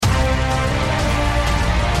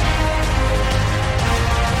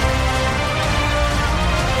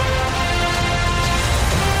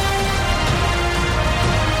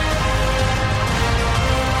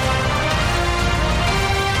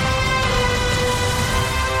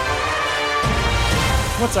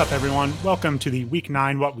What's up, everyone? Welcome to the Week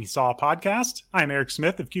 9 What We Saw podcast. I'm Eric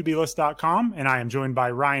Smith of QBList.com, and I am joined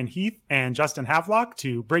by Ryan Heath and Justin Havelock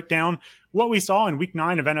to break down what we saw in Week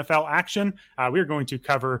 9 of NFL action. We're going to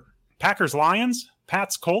cover Packers-Lions,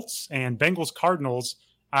 Pats-Colts, and Bengals-Cardinals.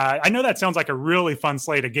 I know that sounds like a really fun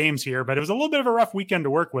slate of games here, but it was a little bit of a rough weekend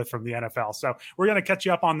to work with from the NFL. So we're going to catch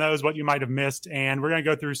you up on those, what you might have missed, and we're going to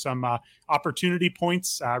go through some opportunity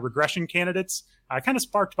points, regression candidates, kind of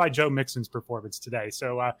sparked by Joe Mixon's performance today.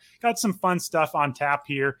 So got some fun stuff on tap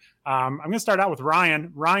here. I'm going to start out with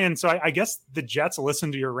Ryan. Ryan, so I guess the Jets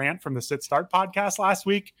listened to your rant from the Sit Start podcast last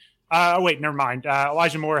week. Wait, never mind.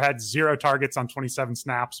 Elijah Moore had 0 targets on 27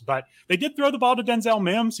 snaps, but they did throw the ball to Denzel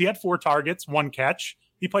Mims. He had 4 targets, 1 catch.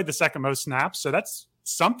 He played the second most snaps, so that's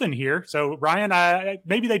something here. So, Ryan,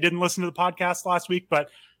 maybe they didn't listen to the podcast last week,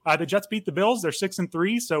 but the Jets beat the Bills. They're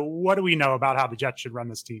 6-3. So what do we know about how the Jets should run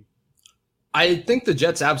this team? I think the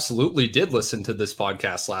Jets absolutely did listen to this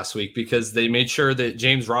podcast last week because they made sure that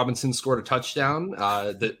James Robinson scored a touchdown.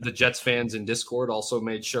 The Jets fans in Discord also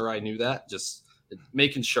made sure I knew that, just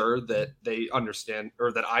making sure that they understand,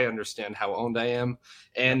 or that I understand how owned I am.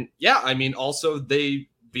 And yeah, I mean, also they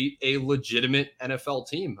beat a legitimate NFL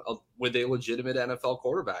team with a legitimate NFL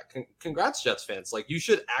quarterback. Congrats, Jets fans. Like, you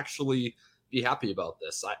should actually be happy about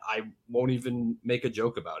this. I won't even make a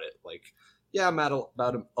joke about it. Like, yeah, I'm mad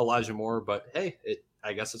about Elijah Moore, but hey,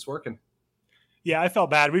 I guess it's working. Yeah, I felt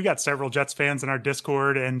bad. We've got several Jets fans in our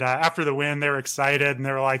Discord, and after the win, they were excited, and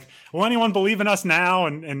they were like, will anyone believe in us now?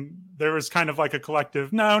 And there was kind of like a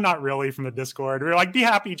collective, no, not really, from the Discord. We were like, be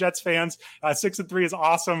happy, Jets fans. 6-3 is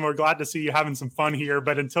awesome. We're glad to see you having some fun here,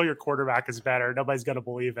 but until your quarterback is better, nobody's going to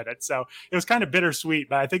believe in it. So it was kind of bittersweet,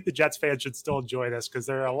 but I think the Jets fans should still enjoy this because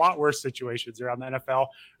there are a lot worse situations around the NFL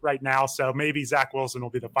right now. So maybe Zach Wilson will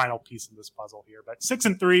be the final piece in this puzzle here. But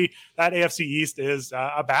 6-3, that AFC East is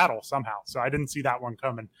a battle somehow. So I didn't see that one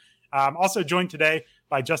coming. Also joined today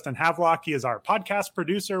by Justin Havelock. He is our podcast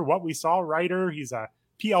producer, What We Saw writer. He's a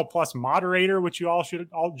PL Plus moderator, which you all should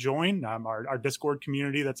all join, our Discord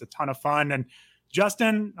community. That's a ton of fun. And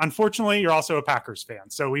Justin, unfortunately, you're also a Packers fan.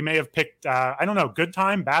 So we may have picked, I don't know, good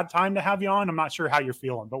time, bad time to have you on. I'm not sure how you're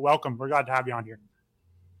feeling, but welcome. We're glad to have you on here.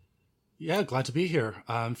 Yeah, glad to be here.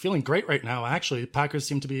 I'm feeling great right now. Actually, the Packers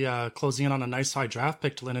seem to be closing in on a nice high draft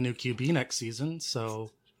pick to land a new QB next season.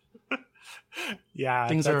 So yeah,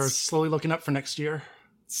 things are slowly looking up for next year.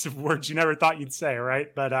 Some words you never thought you'd say,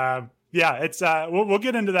 right? But yeah, it's we'll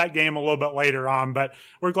get into that game a little bit later on, but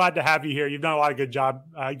we're glad to have you here. You've done a lot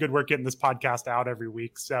of good work getting this podcast out every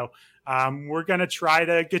week. So we're going to try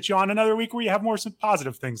to get you on another week where you have some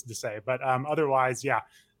positive things to say. But otherwise, yeah,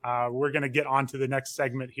 we're going to get on to the next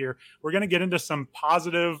segment here. We're going to get into some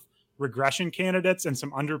positive regression candidates and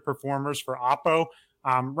some underperformers for Oppo.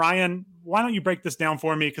 Ryan, why don't you break this down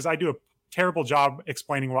for me? Because I do a terrible job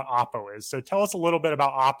explaining what Oppo is. So tell us a little bit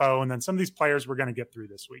about Oppo and then some of these players we're going to get through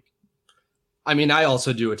this week. I mean, I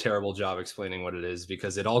also do a terrible job explaining what it is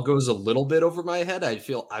because it all goes a little bit over my head. I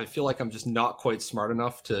feel like I'm just not quite smart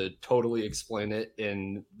enough to totally explain it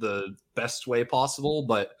in the best way possible.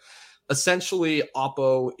 But essentially,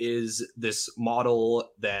 Oppo is this model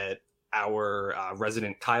that our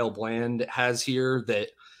resident Kyle Bland has here that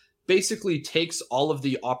basically takes all of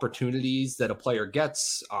the opportunities that a player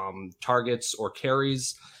gets, targets or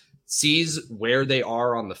carries, sees where they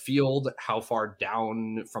are on the field, how far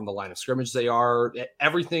down from the line of scrimmage they are,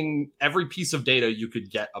 everything, every piece of data you could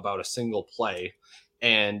get about a single play.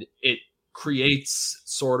 And it creates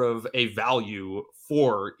sort of a value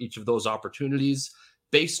for each of those opportunities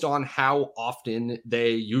based on how often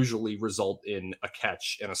they usually result in a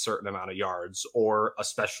catch in a certain amount of yards, or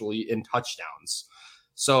especially in touchdowns.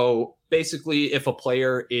 So basically, if a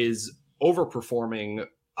player is overperforming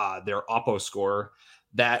their Oppo score,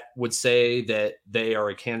 that would say that they are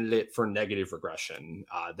a candidate for negative regression,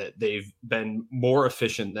 that they've been more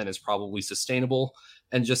efficient than is probably sustainable.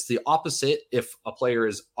 And just the opposite, if a player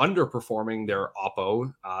is underperforming their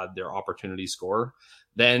Oppo, their opportunity score,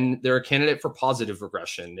 then they're a candidate for positive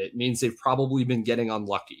regression. It means they've probably been getting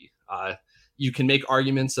unlucky. You can make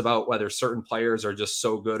arguments about whether certain players are just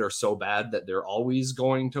so good or so bad that they're always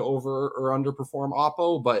going to over or underperform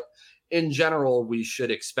Oppo. But in general, we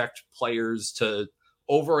should expect players to,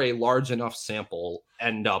 over a large enough sample,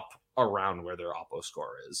 end up around where their Oppo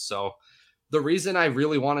score is. So the reason I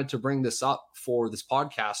really wanted to bring this up for this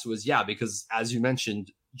podcast was, because as you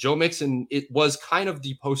mentioned, Joe Mixon, it was kind of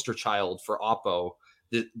the poster child for Oppo.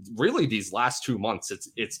 Really, these last 2 months,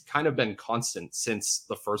 it's kind of been constant since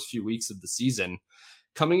the first few weeks of the season.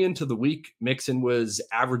 Coming into the week, Mixon was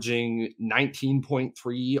averaging 19.3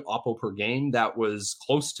 Oppo per game. That was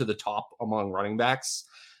close to the top among running backs.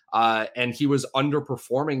 And he was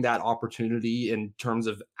underperforming that opportunity in terms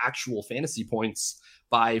of actual fantasy points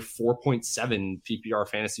by 4.7 PPR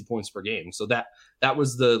fantasy points per game. So that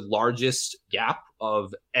was the largest gap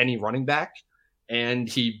of any running back. And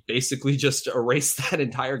he basically just erased that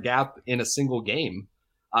entire gap in a single game.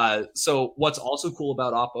 So what's also cool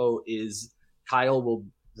about Oppo is Kyle will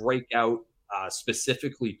break out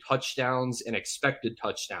specifically touchdowns and expected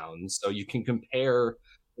touchdowns. So you can compare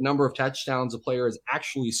the number of touchdowns a player has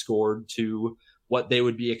actually scored to what they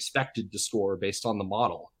would be expected to score based on the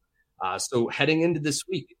model. So heading into this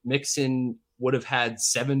week, Mixon would have had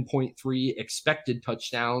 7.3 expected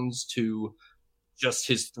touchdowns to just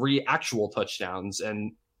his 3 actual touchdowns.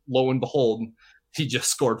 And lo and behold, he just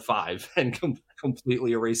scored 5 and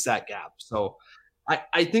completely erased that gap. So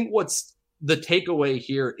I think what's the takeaway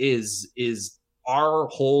here is our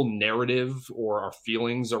whole narrative or our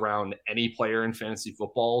feelings around any player in fantasy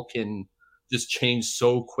football can just change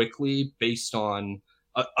so quickly based on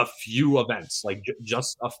a few events, like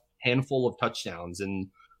just a handful of touchdowns, and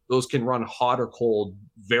those can run hot or cold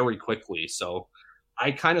very quickly. So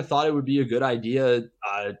I kind of thought it would be a good idea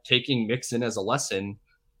taking Mixon as a lesson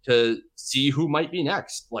to see who might be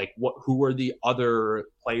next. Like who are the other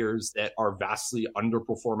players that are vastly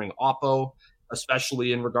underperforming Oppo,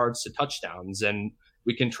 especially in regards to touchdowns. And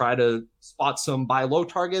we can try to spot some buy low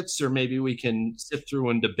targets, or maybe we can sift through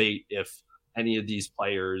and debate if any of these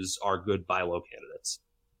players are good buy low candidates.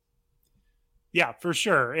 Yeah, for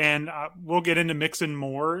sure. And we'll get into Mixon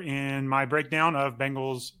more in my breakdown of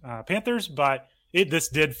Bengals Panthers, but this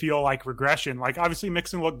did feel like regression. Like, obviously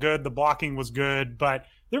Mixon looked good, the blocking was good, but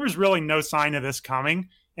there was really no sign of this coming.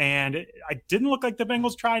 And it didn't look like the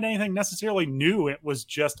Bengals tried anything necessarily new. It was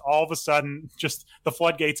just all of a sudden, just the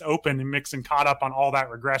floodgates opened and Mixon caught up on all that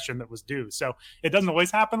regression that was due. So it doesn't always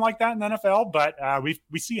happen like that in the NFL, but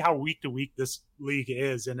we see how week to week this league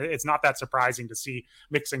is. And it's not that surprising to see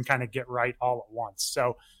Mixon kind of get right all at once.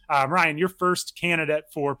 So Ryan, your first candidate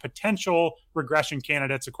for potential regression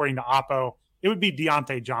candidates, according to Oppo, it would be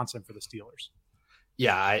Diontae Johnson for the Steelers.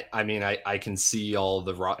 Yeah, I mean, I can see all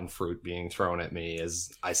the rotten fruit being thrown at me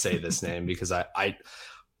as I say this name because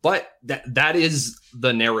but that is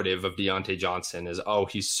the narrative of Diontae Johnson is, oh,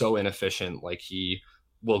 he's so inefficient. Like he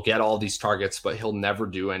will get all these targets, but he'll never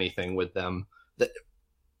do anything with them.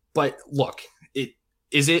 But look,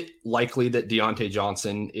 is it likely that Diontae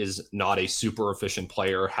Johnson is not a super efficient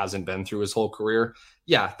player, hasn't been through his whole career?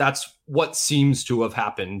 Yeah, that's what seems to have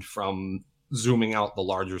happened from zooming out the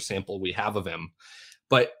larger sample we have of him.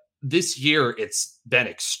 But this year, it's been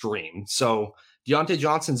extreme. So Diontae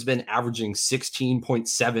Johnson's been averaging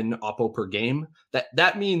 16.7 Oppo per game.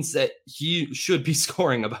 That means that he should be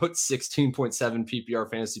scoring about 16.7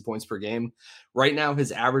 PPR fantasy points per game. Right now,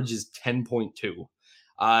 his average is 10.2.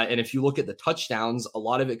 And if you look at the touchdowns, a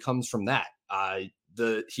lot of it comes from that.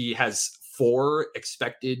 He has 4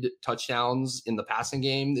 expected touchdowns in the passing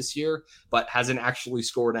game this year, but hasn't actually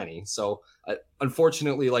scored any. So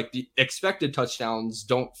unfortunately, like the expected touchdowns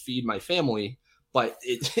don't feed my family, but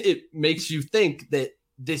it makes you think that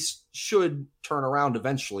this should turn around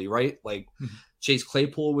eventually, right? Like Chase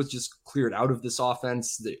Claypool was just cleared out of this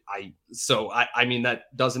offense. I mean,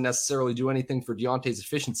 that doesn't necessarily do anything for Deontay's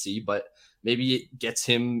efficiency, but maybe it gets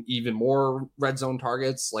him even more red zone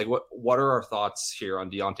targets. Like what are our thoughts here on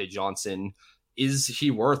Diontae Johnson? Is he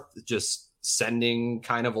worth just sending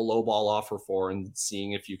kind of a low ball offer for and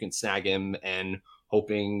seeing if you can snag him and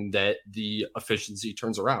hoping that the efficiency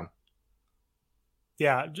turns around?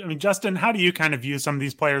 Yeah. I mean, Justin, how do you kind of view some of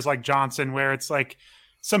these players like Johnson, where it's like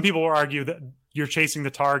some people will argue that you're chasing the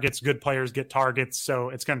targets, good players get targets, so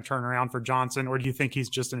it's going to turn around for Johnson? Or do you think he's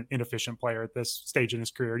just an inefficient player at this stage in his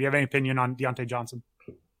career? Do you have any opinion on Diontae Johnson?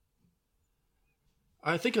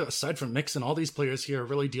 I think aside from Mixon, all these players here are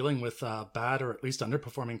really dealing with bad or at least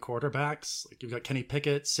underperforming quarterbacks. Like you've got Kenny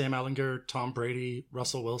Pickett, Sam Ehlinger, Tom Brady,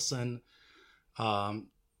 Russell Wilson.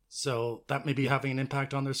 So that may be having an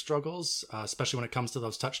impact on their struggles, especially when it comes to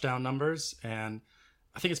those touchdown numbers. And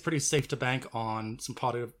I think it's pretty safe to bank on some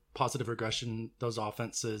positive regression, those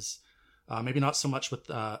offenses. Maybe not so much with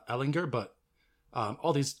Ehlinger, but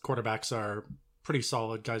all these quarterbacks are pretty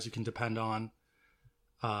solid guys you can depend on.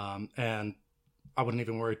 And I wouldn't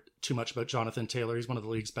even worry too much about Jonathan Taylor. He's one of the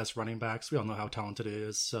league's best running backs. We all know how talented he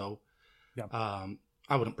is. So yeah.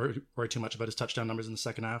 I wouldn't worry too much about his touchdown numbers in the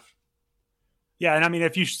second half. Yeah, and I mean,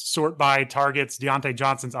 if you sort by targets, Diontae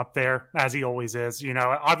Johnson's up there, as he always is. You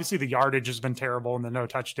know, obviously the yardage has been terrible and the no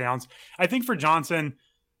touchdowns. I think for Johnson,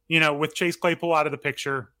 you know, with Chase Claypool out of the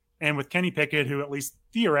picture and with Kenny Pickett, who at least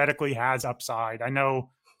theoretically has upside. I know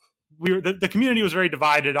the community was very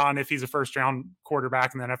divided on if he's a first round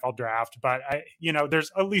quarterback in the NFL draft, but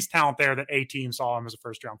there's at least talent there that a team saw him as a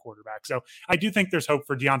first round quarterback. So I do think there's hope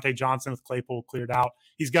for Deontay Johnson with Claypool cleared out.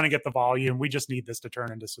 He's going to get the volume. We just need this to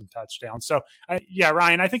turn into some touchdowns. So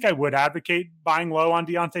Ryan, I think I would advocate buying low on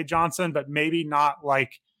Deontay Johnson, but maybe not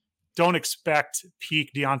don't expect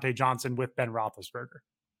peak Deontay Johnson with Ben Roethlisberger.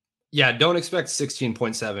 Yeah, don't expect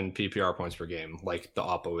 16.7 PPR points per game like the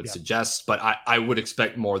Oppo would suggest, but I would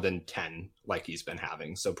expect more than 10 like he's been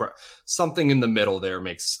having. So something in the middle there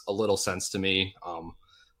makes a little sense to me.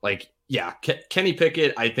 Kenny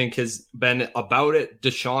Pickett, I think, has been about at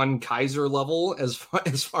Deshaun Kaiser level as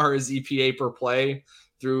far as EPA per play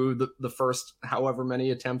through the first however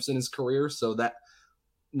many attempts in his career. So that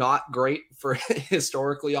not great for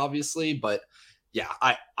historically, obviously, but yeah,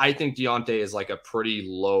 I think Deontay is like a pretty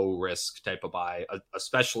low risk type of buy,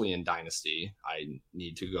 especially in Dynasty. I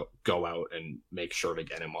need to go out and make sure to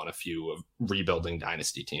get him on a few of rebuilding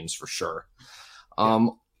Dynasty teams for sure.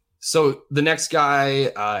 So the next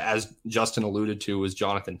guy, as Justin alluded to, was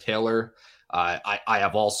Jonathan Taylor. I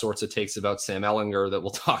have all sorts of takes about Sam Ehlinger that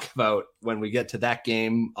we'll talk about when we get to that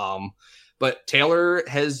game. But Taylor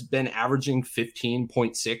has been averaging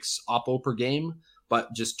 15.6 Oppo per game,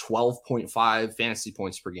 but just 12.5 fantasy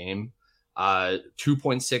points per game,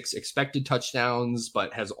 2.6 expected touchdowns,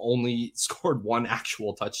 but has only scored one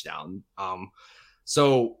actual touchdown.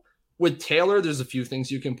 So with Taylor, there's a few things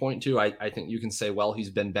you can point to. I think you can say, well, he's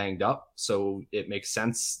been banged up, so it makes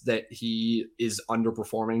sense that he is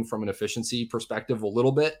underperforming from an efficiency perspective a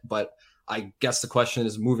little bit. But I guess the question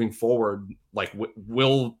is, moving forward,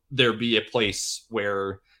 will there be a place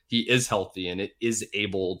where he is healthy and it is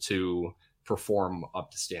able to perform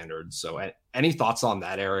up to standards? So any thoughts on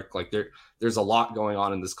that, Eric? There's a lot going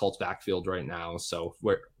on in this Colts backfield right now. So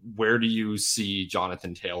where do you see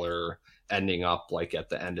Jonathan Taylor ending up at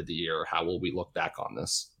the end of the year? How will we look back on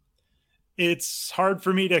this? It's hard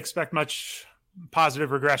for me to expect much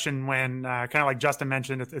positive regression when kind of like Justin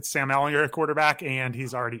mentioned, it's Sam Ehlinger at quarterback and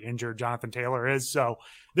he's already injured. Jonathan Taylor is. So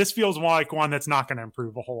this feels more like one that's not going to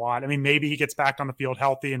improve a whole lot. I mean, maybe he gets back on the field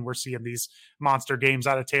healthy and we're seeing these monster games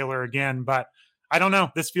out of Taylor again, but I don't know.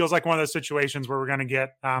 This feels like one of those situations where we're going to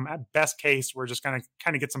get, at best case, we're just going to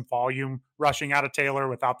kind of get some volume rushing out of Taylor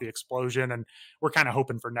without the explosion. And we're kind of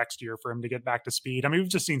hoping for next year for him to get back to speed. I mean, we've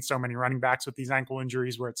just seen so many running backs with these ankle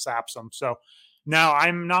injuries where it saps them. So no,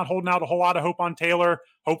 I'm not holding out a whole lot of hope on Taylor.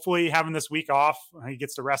 Hopefully having this week off, he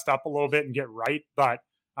gets to rest up a little bit and get right. But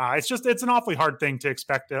it's an awfully hard thing to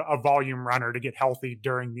expect a volume runner to get healthy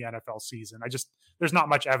during the NFL season. There's not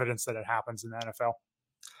much evidence that it happens in the NFL.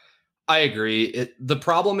 I agree. The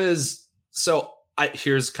problem is,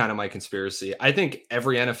 here's kind of my conspiracy. I think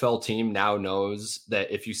every NFL team now knows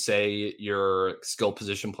that if you say your skill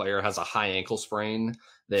position player has a high ankle sprain,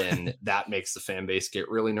 then that makes the fan base get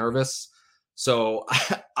really nervous. So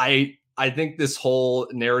I think this whole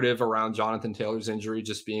narrative around Jonathan Taylor's injury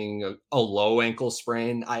just being a low ankle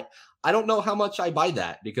sprain, I don't know how much I buy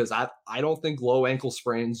that, because I don't think low ankle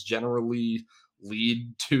sprains generally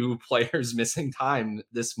lead to players missing time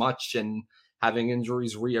this much and having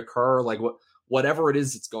injuries reoccur. Whatever it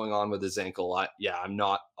is that's going on with his ankle, I'm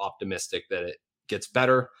not optimistic that it gets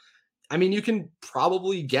better. I mean, you can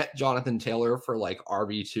probably get Jonathan Taylor for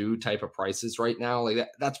RB2 type of prices right now.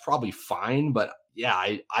 That's probably fine, but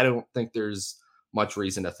I don't think there's much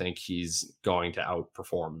reason to think he's going to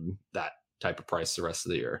outperform that type of price the rest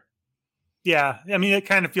of the year. Yeah, I mean, it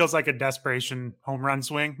kind of feels like a desperation home run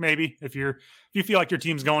swing. Maybe if you feel like your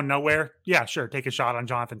team's going nowhere, yeah, sure, take a shot on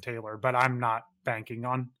Jonathan Taylor. But I'm not banking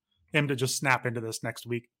on him to just snap into this next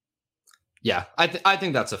week. Yeah, I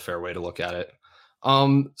think that's a fair way to look at it.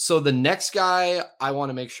 So the next guy I want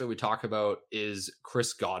to make sure we talk about is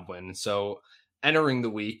Chris Godwin. So entering the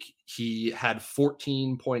week, he had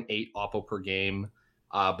 14.8 Oppo per game,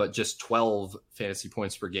 but just 12 fantasy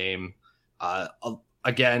points per game.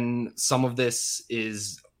 Again, some of this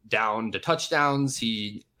is down to touchdowns.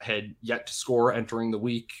 He had yet to score entering the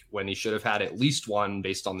week when he should have had at least one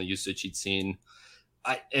based on the usage he'd seen.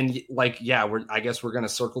 I guess we're going to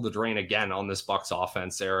circle the drain again on this Bucs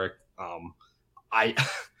offense, Eric. For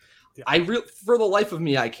the life of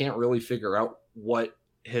me, I can't really figure out what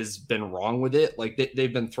has been wrong with it.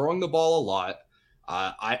 They've been throwing the ball a lot.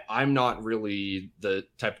 I'm not really the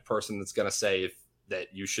type of person that's going to say that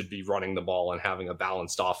you should be running the ball and having a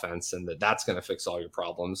balanced offense and that's going to fix all your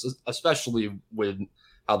problems, especially with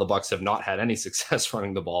how the Bucs have not had any success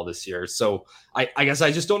running the ball this year. So I guess I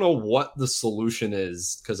just don't know what the solution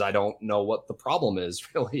is, because I don't know what the problem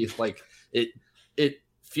is really. It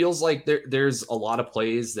feels like there's a lot of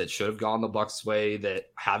plays that should have gone the Bucs' way that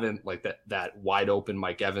haven't, like that wide open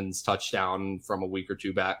Mike Evans touchdown from a week or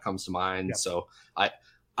two back comes to mind. Yep. So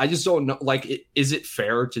I just don't know, like, is it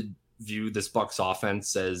fair to view this Bucs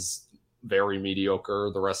offense as very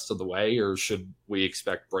mediocre the rest of the way, or should we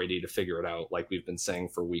expect Brady to figure it out like we've been saying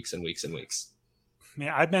for weeks and weeks and weeks?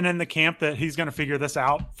 Yeah, I've been in the camp that he's going to figure this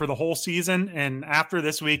out for the whole season. And after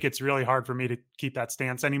this week, it's really hard for me to keep that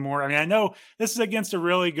stance anymore. I mean, I know this is against a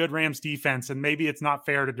really good Rams defense, and maybe it's not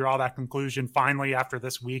fair to draw that conclusion finally after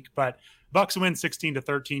this week, but Bucs win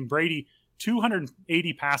 16-13. Brady,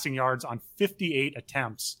 280 passing yards on 58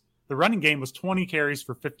 attempts. The running game was 20 carries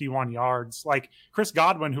for 51 yards. Like Chris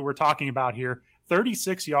Godwin, who we're talking about here,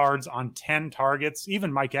 36 yards on 10 targets.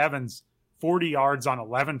 Even Mike Evans, 40 yards on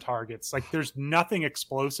 11 targets. Like there's nothing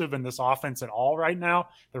explosive in this offense at all right now.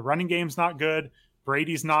 The running game's not good.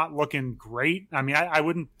 Brady's not looking great. I mean, I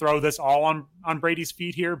wouldn't throw this all on Brady's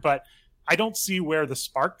feet here, but I don't see where the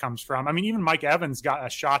spark comes from. I mean, even Mike Evans got a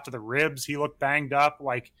shot to the ribs. He looked banged up.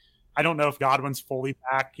 Like, I don't know if Godwin's fully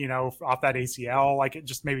back, off that ACL, like it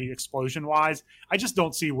just maybe explosion wise. I just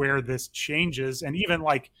don't see where this changes. And even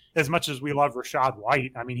like as much as we love Rachaad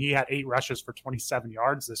White, I mean, he had 8 rushes for 27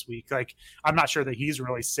 yards this week. Like, I'm not sure that he's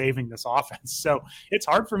really saving this offense. So it's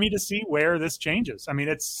hard for me to see where this changes. I mean,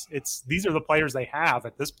 it's these are the players they have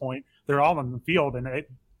at this point. They're all on the field, and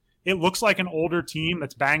it looks like an older team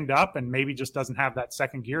that's banged up and maybe just doesn't have that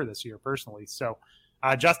second gear this year personally. So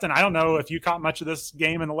Justin, I don't know if you caught much of this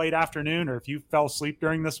game in the late afternoon or if you fell asleep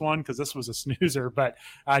during this one because this was a snoozer, but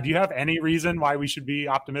do you have any reason why we should be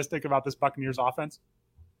optimistic about this Buccaneers offense?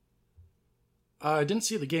 I didn't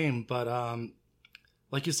see the game, but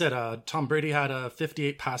like you said, Tom Brady had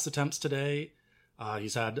 58 pass attempts today.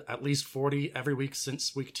 He's had at least 40 every week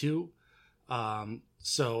since week 2.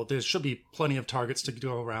 So there should be plenty of targets to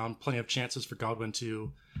go around, plenty of chances for Godwin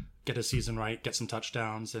to get his season right, get some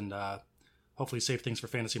touchdowns, and hopefully save things for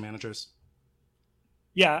fantasy managers.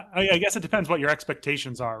 Yeah, I guess it depends what your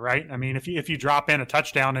expectations are, right? I mean, if you drop in a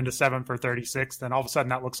touchdown into 7 for 36, then all of a sudden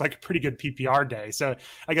that looks like a pretty good PPR day. So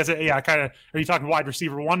I guess, kind of, are you talking wide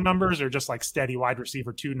receiver 1 numbers or just like steady wide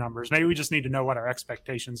receiver 2 numbers? Maybe we just need to know what our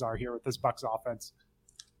expectations are here with this Bucs offense.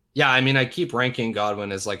 Yeah, I mean, I keep ranking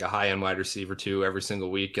Godwin as like a high-end wide receiver 2 every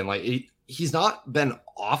single week, and like he's not been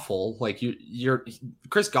awful. Like you're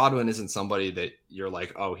Chris Godwin isn't somebody that you're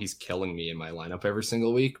like, oh, he's killing me in my lineup every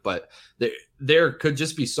single week. But there could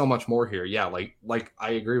just be so much more here. Yeah, like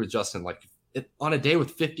I agree with Justin. Like on a day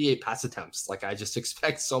with 58 pass attempts, like I just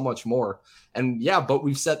expect so much more. And yeah, but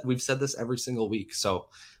we've said this every single week. So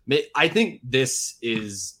I think this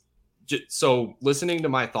is just, so listening to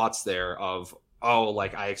my thoughts there of, oh,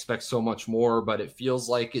 like I expect so much more, but it feels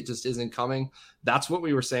like it just isn't coming. That's what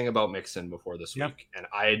we were saying about Mixon before this week. And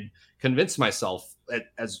I'd convinced myself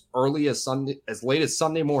as late as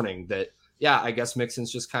Sunday morning that, yeah, I guess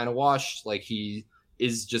Mixon's just kind of washed. Like he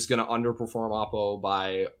is just going to underperform Oppo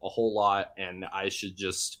by a whole lot. And I should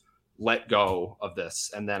just let go of this.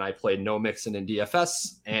 And then I played no Mixon in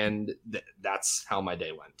DFS. And that's how my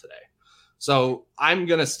day went today. So I'm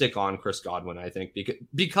going to stick on Chris Godwin, I think,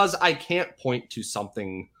 because I can't point to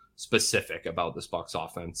something specific about this Bucs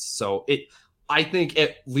offense. So I think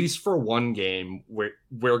at least for one game,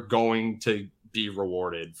 we're going to be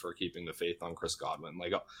rewarded for keeping the faith on Chris Godwin.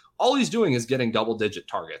 Like all he's doing is getting double-digit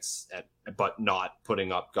targets, but not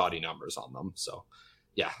putting up gaudy numbers on them. So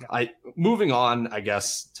yeah, moving on, I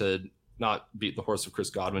guess, to not beat the horse of Chris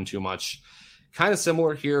Godwin too much. Kind of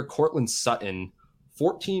similar here, Courtland Sutton.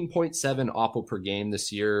 14.7 Oppo per game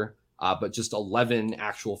this year, but just 11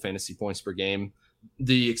 actual fantasy points per game.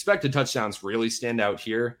 The expected touchdowns really stand out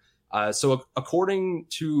here. So according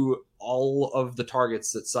to all of the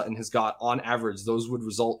targets that Sutton has got on average, those would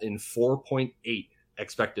result in 4.8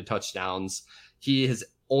 expected touchdowns. He has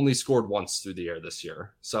only scored once through the air this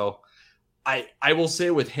year. So I will say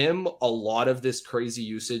with him, a lot of this crazy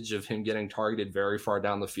usage of him getting targeted very far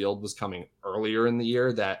down the field was coming earlier in the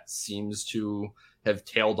year. That seems to have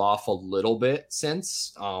tailed off a little bit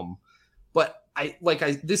since. But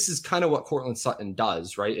this is kind of what Courtland Sutton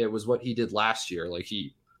does, right? It was what he did last year. Like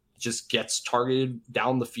he just gets targeted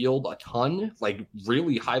down the field a ton, like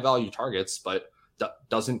really high value targets, but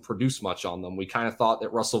doesn't produce much on them. We kind of thought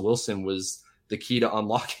that Russell Wilson was the key to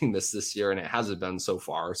unlocking this year, and it hasn't been so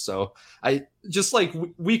far. So I just like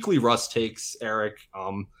weekly Russ takes, Eric.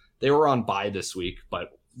 They were on bye this week,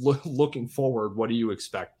 but looking forward, what do you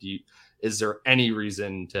expect? Is there any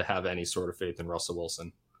reason to have any sort of faith in Russell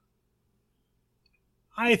Wilson?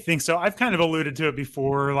 I think so. I've kind of alluded to it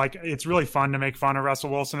before. Like it's really fun to make fun of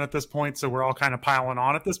Russell Wilson at this point. So we're all kind of piling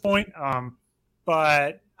on at this point.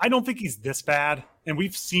 But I don't think he's this bad. And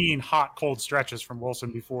we've seen hot, cold stretches from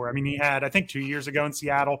Wilson before. I mean, he had, I think 2 years ago in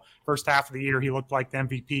Seattle, first half of the year, he looked like the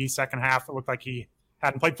MVP. Second half, it looked like he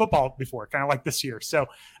hadn't played football before, kind of like this year. So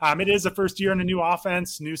it is a first year in a new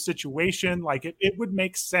offense, new situation. Like it would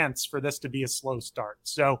make sense for this to be a slow start.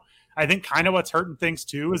 So I think kind of what's hurting things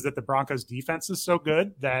too is that the Broncos defense is so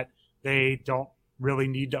good that they don't really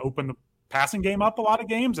need to open the passing game up a lot of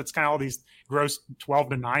games. It's kind of all these gross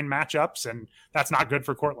 12-9 matchups, and that's not good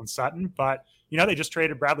for Cortland Sutton. But, they just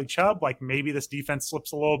traded Bradley Chubb. Like maybe this defense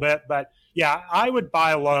slips a little bit. But, yeah, I would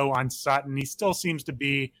buy low on Sutton. He still seems to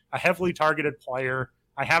be a heavily targeted player.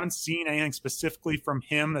 I haven't seen anything specifically from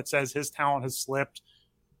him that says his talent has slipped.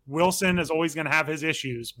 Wilson is always going to have his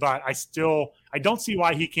issues, but I don't see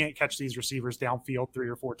why he can't catch these receivers downfield 3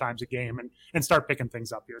 or 4 times a game and start picking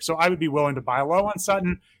things up here. So I would be willing to buy low on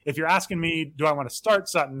Sutton. If you're asking me, do I want to start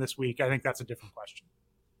Sutton this week? I think that's a different question.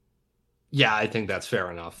 Yeah, I think that's fair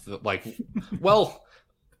enough. Like, well,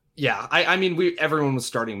 yeah, I mean, everyone was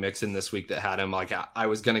starting Mixon this week that had him. Like, I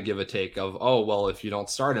was going to give a take of, oh, well, if you don't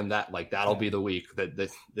start him, that'll be the week that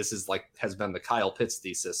this is like has been the Kyle Pitts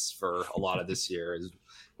thesis for a lot of this year is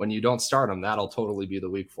when you don't start him, that'll totally be the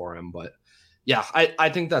week for him. But yeah, I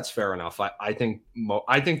think that's fair enough. I think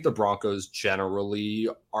the Broncos generally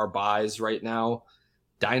are buys right now.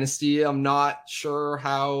 Dynasty, I'm not sure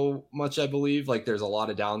how much I believe. Like, there's a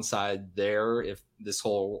lot of downside there if this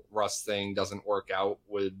whole Russ thing doesn't work out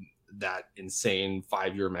with that insane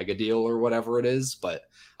 5-year mega deal or whatever it is. But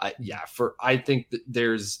I think that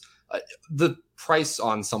there's the price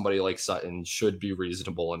on somebody like Sutton should be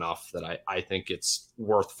reasonable enough that I think it's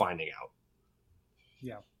worth finding out.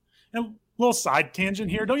 Yeah. And a little side tangent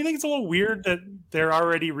here. Don't you think it's a little weird that they're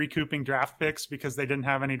already recouping draft picks because they didn't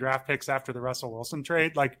have any draft picks after the Russell Wilson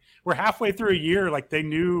trade? Like, we're halfway through a year. Like, they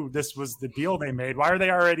knew this was the deal they made. Why are they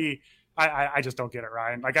already I just don't get it,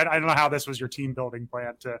 Ryan. Like, I don't know how this was your team building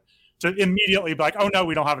plan to immediately be like, oh no,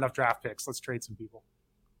 we don't have enough draft picks. Let's trade some people.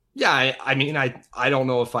 Yeah, I mean, I don't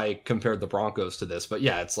know if I compared the Broncos to this, but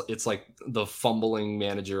yeah, it's like the fumbling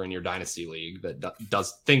manager in your dynasty league that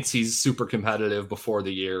thinks he's super competitive before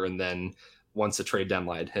the year, and then once the trade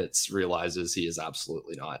deadline hits, realizes he is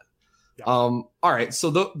absolutely not. Yeah. All right,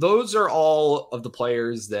 so those are all of the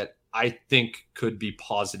players that I think could be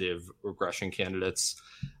positive regression candidates.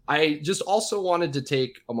 I just also wanted to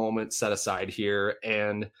take a moment set aside here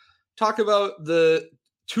and talk about the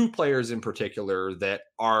 2 players in particular that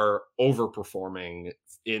are overperforming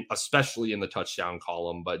especially in the touchdown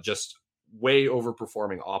column, but just way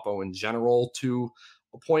overperforming Oppo in general to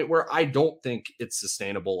a point where I don't think it's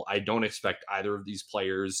sustainable. I don't expect either of these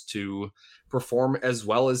players to perform as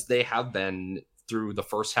well as they have been through the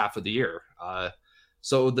first half of the year.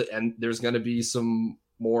 And there's going to be some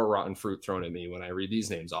more rotten fruit thrown at me when I read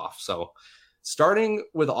these names off. So starting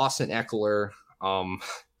with Austin Ekeler.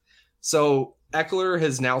 So Ekeler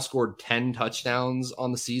has now scored 10 touchdowns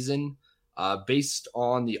on the season. Based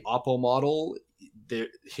on the Oppo model,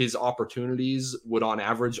 his opportunities would on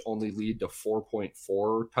average only lead to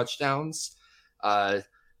 4.4 touchdowns.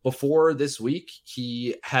 Before this week,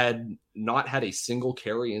 he had not had a single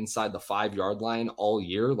carry inside the 5-yard line all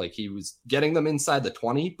year. Like, he was getting them inside the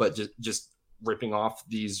 20, but just ripping off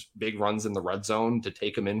these big runs in the red zone to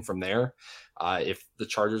take him in from there. If the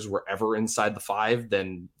Chargers were ever inside the 5,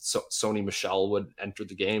 then Sony Michel would enter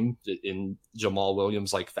the game in Jamal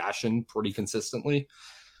Williams-like fashion pretty consistently.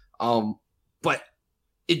 But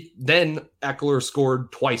then Ekeler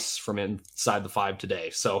scored twice from inside the 5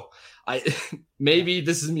 today. So maybe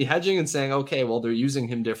this is me hedging and saying, okay, well, they're using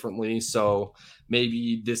him differently, so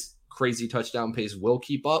maybe this crazy touchdown pace will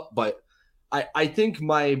keep up. But I think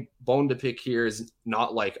my bone to pick here is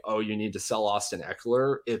not like, oh, you need to sell Austin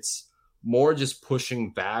Ekeler. It's more just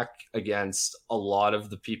pushing back against a lot of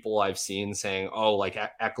the people I've seen saying, oh, like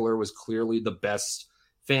Ekeler was clearly the best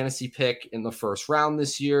fantasy pick in the first round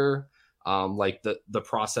this year. Like the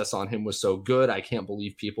process on him was so good. I can't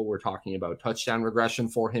believe people were talking about touchdown regression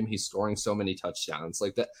for him. He's scoring so many touchdowns.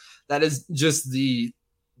 Like that is just the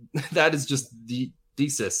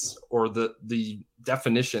thesis or the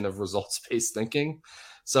definition of results-based thinking.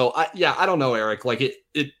 So I don't know, Eric, like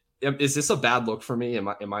is this a bad look for me?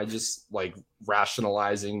 Am I just like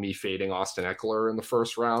rationalizing me fading Austin Ekeler in the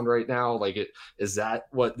first round right now? Like, is that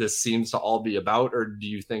what this seems to all be about? Or do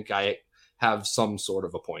you think I have some sort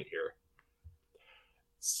of a point here?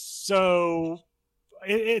 So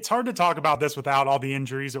it's hard to talk about this without all the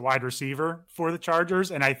injuries at wide receiver for the Chargers.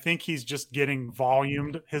 And I think he's just getting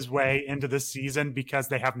volumed his way into this season because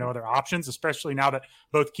they have no other options, especially now that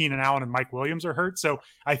both Keenan Allen and Mike Williams are hurt. So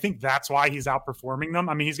I think that's why he's outperforming them.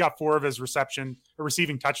 I mean, he's got 4 of his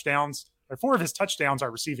receiving touchdowns 4 of his touchdowns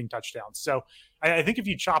are receiving touchdowns. So I think if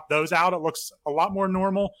you chop those out, it looks a lot more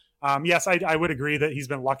normal. Yes, I would agree that he's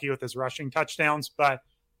been lucky with his rushing touchdowns, but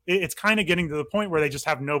it's kind of getting to the point where they just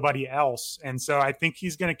have nobody else. And so I think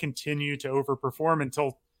he's going to continue to overperform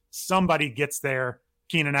until somebody gets there,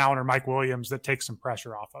 Keenan Allen or Mike Williams, that takes some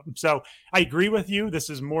pressure off of him. So I agree with you. This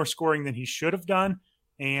is more scoring than he should have done.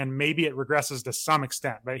 And maybe it regresses to some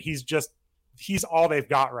extent, but he's all they've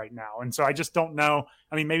got right now. And so I just don't know.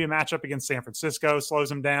 I mean, maybe a matchup against San Francisco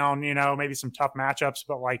slows him down, maybe some tough matchups,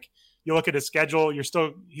 but like you look at his schedule, he's still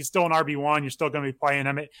an RB1. You're still going to be playing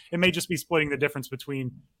him. It may just be splitting the difference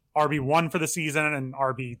between RB1 for the season and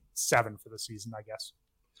RB7 for the season, I guess.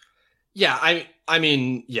 Yeah, I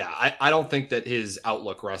mean, I don't think that his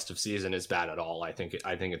outlook rest of season is bad at all. I think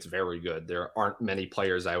it's very good. There aren't many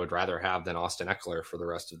players I would rather have than Austin Ekeler for the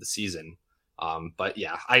rest of the season. But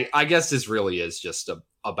yeah, I guess this really is just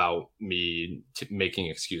about me making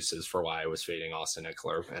excuses for why I was fading Austin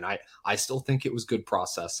Ekeler. And I still think it was good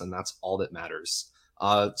process, and that's all that matters.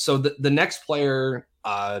 So the next player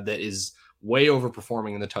that is way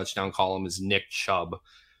overperforming in the touchdown column is Nick Chubb.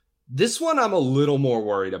 This one I'm a little more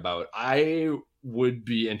worried about. I would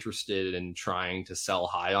be interested in trying to sell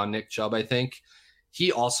high on Nick Chubb, I think. He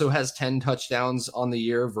also has 10 touchdowns on the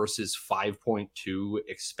year versus 5.2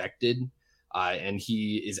 expected. And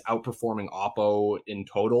he is outperforming Oppo in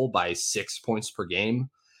total by 6 points per game.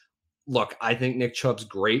 Look, I think Nick Chubb's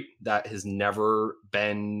great. That has never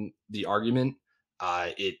been the argument.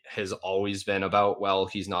 It has always been about, well,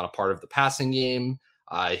 he's not a part of the passing game.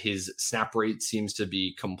 His snap rate seems to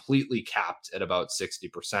be completely capped at about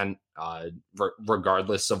 60%,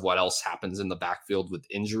 regardless of what else happens in the backfield with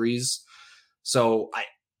injuries. So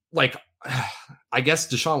I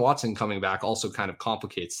guess Deshaun Watson coming back also kind of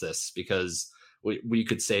complicates this, because we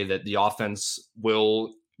could say that the offense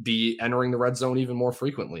will be entering the red zone even more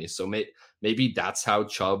frequently. So maybe that's how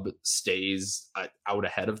Chubb stays out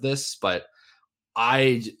ahead of this. But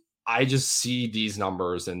I just see these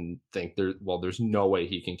numbers and think there's no way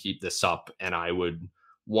he can keep this up. And I would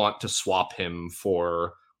want to swap him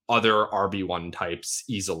for other RB1 types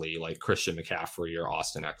easily, like Christian McCaffrey or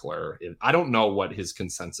Austin Ekeler. I don't know what his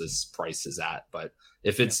consensus price is at, but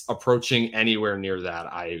if it's approaching anywhere near that,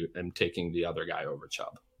 I am taking the other guy over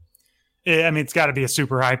Chubb. I mean, it's got to be a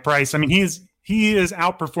super high price. I mean, he is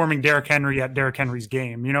outperforming Derrick Henry at Derrick Henry's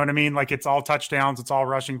game. You know what I mean? Like, it's all touchdowns. It's all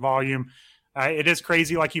rushing volume. It is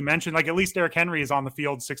crazy. Like you mentioned, like at least Derrick Henry is on the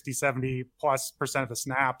field 60-70+ % of the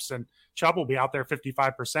snaps, and Chubb will be out there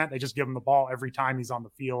 55%. They just give him the ball every time he's on the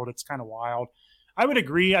field. It's kind of wild. I would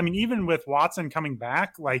agree. I mean, even with Watson coming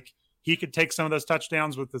back, like he could take some of those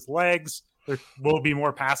touchdowns with his legs. There will be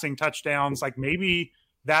more passing touchdowns. Like maybe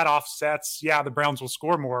that offsets. Yeah, the Browns will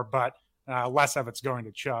score more, but less of it's going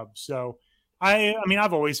to Chubb. So I mean,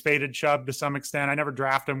 I've always faded Chubb to some extent. I never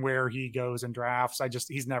draft him where he goes in drafts.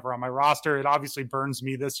 He's never on my roster. It obviously burns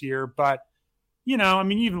me this year, but I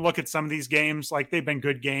mean, you even look at some of these games, like they've been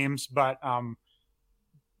good games, but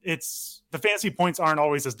it's the fantasy points aren't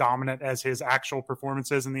always as dominant as his actual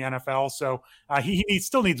performances in the NFL. So he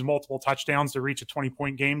still needs multiple touchdowns to reach a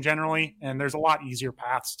 20-point game generally. And there's a lot easier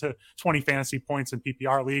paths to 20 fantasy points in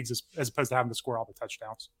PPR leagues as opposed to having to score all the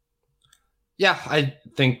touchdowns. Yeah, I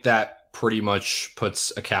think that pretty much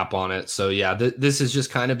puts a cap on it. So yeah, this has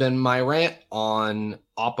just kind of been my rant on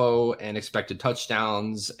Oppo and expected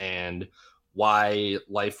touchdowns, and why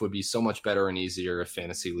life would be so much better and easier if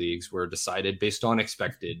fantasy leagues were decided based on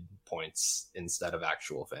expected points instead of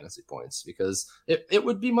actual fantasy points, because it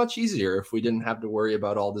would be much easier if we didn't have to worry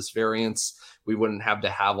about all this variance. We wouldn't have to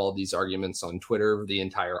have all these arguments on Twitter the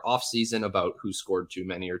entire offseason about who scored too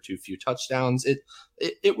many or too few touchdowns.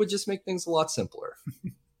 It would just make things a lot simpler.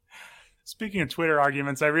 Speaking of Twitter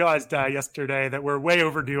arguments, I realized yesterday that we're way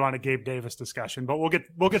overdue on a Gabe Davis discussion, but we'll get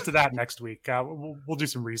to that next week. We'll do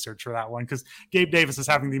some research for that one, because Gabe Davis is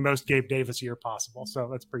having the most Gabe Davis year possible, so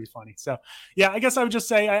that's pretty funny. So yeah, I guess I would just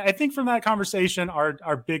say I think from that conversation,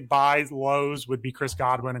 our big buys lows would be Chris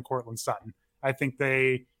Godwin and Cortland Sutton. I think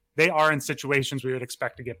they are in situations we would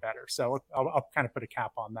expect to get better. So I'll kind of put a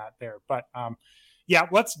cap on that there. But yeah,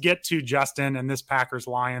 let's get to Justin and this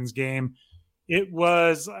Packers-Lions game. It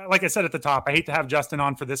was, like I said at the top, I hate to have Justin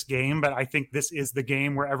on for this game, but I think this is the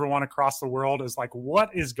game where everyone across the world is like, what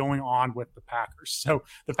is going on with the Packers? So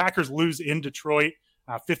the Packers lose in Detroit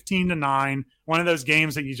 15-9, one of those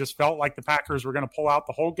games that you just felt like the Packers were going to pull out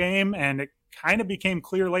the whole game, and it kind of became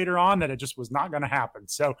clear later on that it just was not going to happen.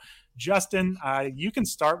 So Justin, you can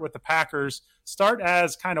start with the Packers. Start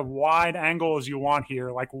as kind of wide angle as you want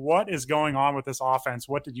here. Like, what is going on with this offense?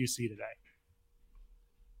 What did you see today?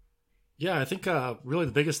 Yeah, I think really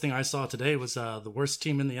the biggest thing I saw today was the worst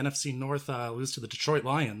team in the NFC North lose to the Detroit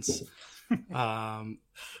Lions.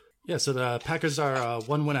 Yeah, so the Packers are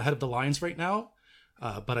 1 win ahead of the Lions right now.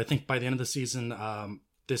 But I think by the end of the season,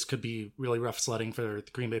 this could be really rough sledding for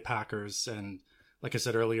the Green Bay Packers. And like I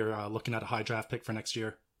said earlier, looking at a high draft pick for next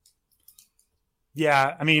year.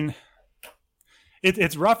 Yeah, I mean,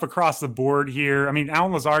 it's rough across the board here. I mean,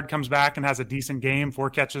 Allen Lazard comes back and has a decent game,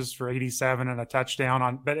 4 catches for 87 and a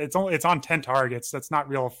touchdown but it's on 10 targets. That's not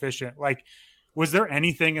real efficient. Like, was there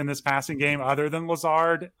anything in this passing game other than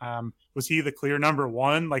Lazard? Was he the clear number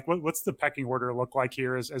one? Like, what's the pecking order look like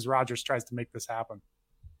here as Rodgers tries to make this happen?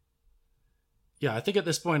 Yeah, I think at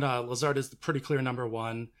this point, Lazard is the pretty clear number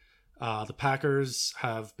one. The Packers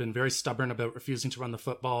have been very stubborn about refusing to run the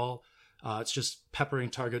football. It's just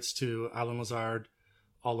peppering targets to Allen Lazard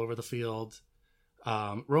all over the field.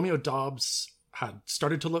 Romeo Doubs had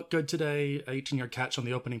started to look good today, 18-yard catch on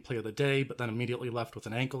the opening play of the day, but then immediately left with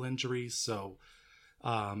an ankle injury. So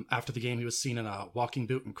after the game, he was seen in a walking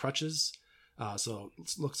boot and crutches. So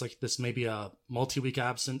it looks like this may be a multi-week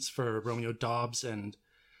absence for Romeo Doubs, and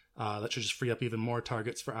that should just free up even more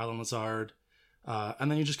targets for Allen Lazard.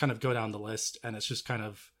 And then you just kind of go down the list, and it's just kind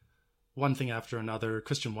of one thing after another.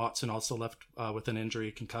 Christian Watson also left with an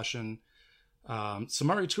injury, concussion.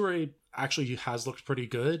 Samori Toure actually has looked pretty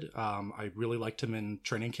good. I really liked him in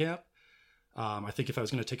training camp. I think if I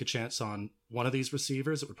was going to take a chance on one of these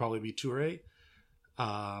receivers, it would probably be Toure.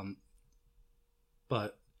 But,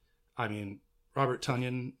 I mean, Robert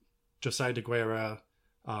Tonyan, Josiah DeGuara,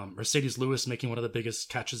 Mercedes Lewis making one of the biggest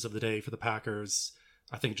catches of the day for the Packers,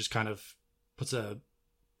 I think just kind of puts a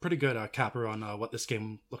pretty good capper on what this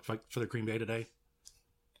game looked like for the Green Bay today.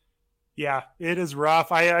 Yeah, it is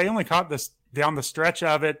rough. I only caught this down the stretch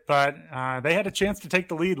of it, but they had a chance to take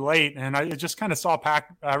the lead late, and I just kind of saw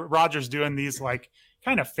Rodgers doing these like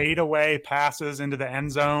kind of fadeaway passes into the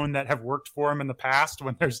end zone that have worked for him in the past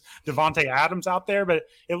when there's Devontae Adams out there. But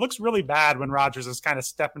it looks really bad when Rodgers is kind of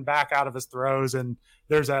stepping back out of his throws, and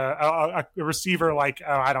there's a receiver like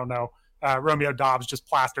I don't know. Romeo Doubs just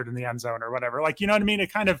plastered in the end zone or whatever. Like, you know what I mean? He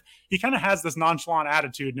kind of has this nonchalant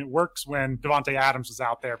attitude, and it works when Devontae Adams is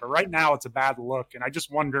out there. But right now it's a bad look. And I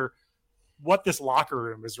just wonder what this locker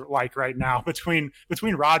room is like right now between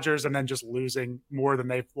Rodgers and then just losing more than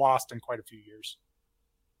they've lost in quite a few years.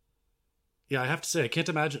 Yeah, I have to say, I can't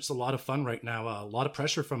imagine it's a lot of fun right now. A lot of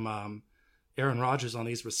pressure from Aaron Rodgers on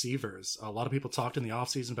these receivers. A lot of people talked in the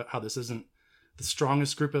offseason about how this isn't the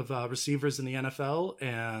strongest group of receivers in the NFL,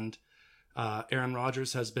 and Aaron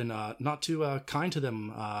Rodgers has been not too kind to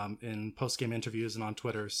them in post-game interviews and on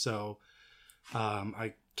Twitter. So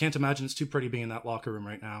I can't imagine it's too pretty being in that locker room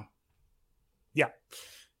right now. Yeah.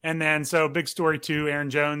 And then, so big story too, Aaron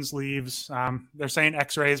Jones leaves. They're saying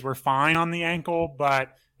x-rays were fine on the ankle,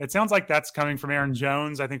 but it sounds like that's coming from Aaron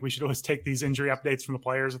Jones. I think we should always take these injury updates from the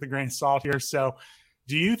players with a grain of salt here. So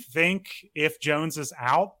do you think if Jones is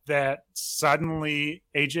out that suddenly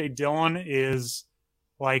A.J. Dillon is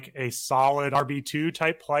like a solid RB2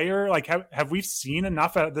 type player? Like, have we seen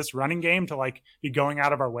enough of this running game to like be going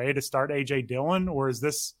out of our way to start A.J. Dillon? Or is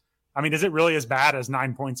this, I mean, is it really as bad as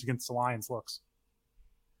 9 points against the Lions looks?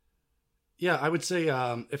 Yeah, I would say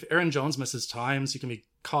if Aaron Jones misses times, you can be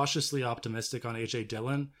cautiously optimistic on A.J.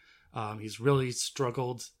 Dillon. He's really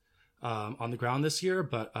struggled on the ground this year,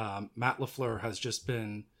 but Matt LaFleur has just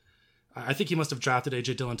been, I think he must have drafted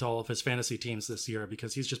A.J. Dillon to all of his fantasy teams this year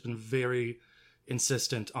because he's just been very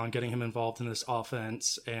insistent on getting him involved in this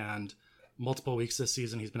offense, and multiple weeks this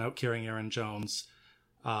season he's been out carrying Aaron Jones,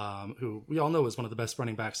 who we all know is one of the best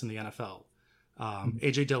running backs in the NFL.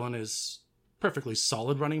 A.J. Dillon is perfectly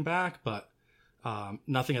solid running back, but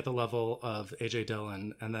nothing at the level of A.J.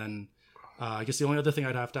 Dillon. And then I guess the only other thing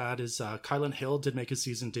I'd have to add is Kylan Hill did make his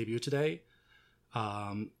season debut today.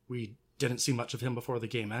 We didn't see much of him before the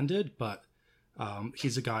game ended, but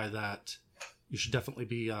he's a guy that you should definitely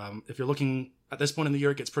be, if you're looking at this point in the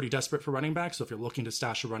year, it gets pretty desperate for running back. So if you're looking to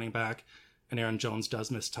stash a running back and Aaron Jones does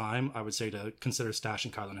miss time, I would say to consider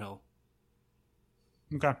stashing Kylan Hill.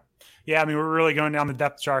 Okay. Yeah, I mean, we're really going down the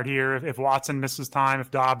depth chart here. If Watson misses time,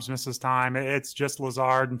 if Doubs misses time, it's just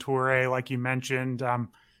Lazard and Toure, like you mentioned.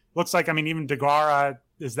 Looks like, I mean, even DeGuara,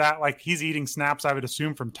 is that like he's eating snaps, I would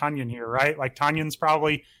assume, from Tonyan here, right? Like Tanyan's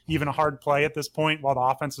probably even a hard play at this point while the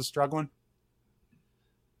offense is struggling.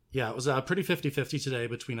 Yeah, it was pretty 50-50 today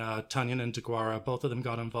between Tonyan and DeGuara. Both of them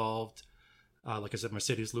got involved. Like I said,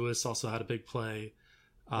 Mercedes Lewis also had a big play.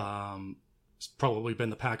 He's probably been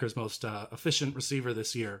the Packers' most efficient receiver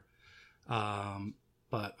this year.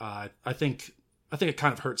 But I think it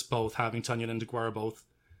kind of hurts both having Tonyan and DeGuara both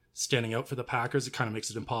standing out for the Packers. It kind of makes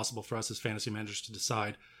it impossible for us as fantasy managers to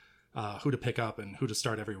decide who to pick up and who to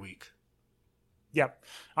start every week. Yep.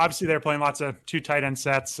 Obviously, they're playing lots of 2 tight end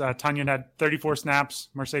sets. Tunyon had 34 snaps,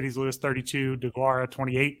 Mercedes Lewis 32, DeGuara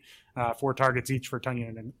 28, 4 targets each for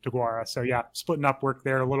Tunyon and DeGuara. So, yeah, splitting up work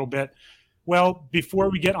there a little bit. Well, before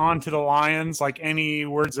we get on to the Lions, like any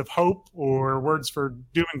words of hope or words for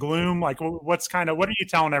doom and gloom, like what are you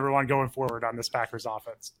telling everyone going forward on this Packers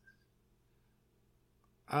offense?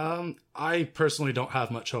 I personally don't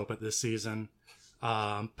have much hope at this season.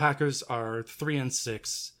 Packers are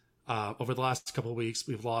 3-6. Over the last couple of weeks,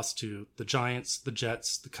 we've lost to the Giants, the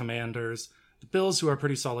Jets, the Commanders, the Bills, who are a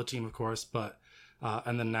pretty solid team, of course, but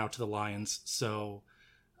and then now to the Lions. So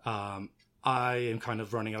I am kind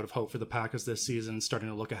of running out of hope for the Packers this season, starting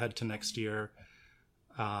to look ahead to next year.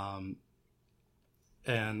 And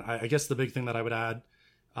I guess the big thing that I would add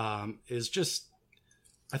is just,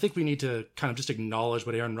 I think we need to kind of just acknowledge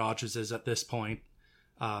what Aaron Rodgers is at this point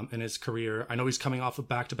in his career. I know he's coming off of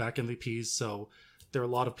back-to-back MVPs, so there are a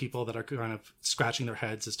lot of people that are kind of scratching their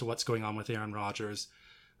heads as to what's going on with Aaron Rodgers.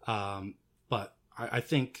 But I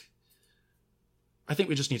think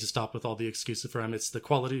we just need to stop with all the excuses for him. It's the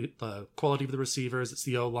quality of the receivers, it's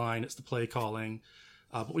the O-line, it's the play calling.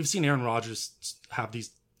 But we've seen Aaron Rodgers have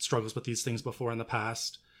these struggles with these things before in the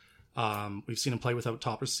past. We've seen him play without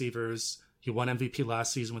top receivers. He won MVP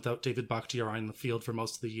last season without David Bakhtiari in the field for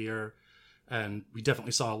most of the year. And we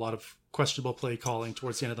definitely saw a lot of questionable play calling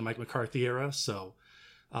towards the end of the Mike McCarthy era. So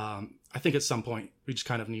I think at some point we just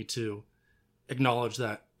kind of need to acknowledge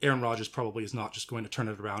that Aaron Rodgers probably is not just going to turn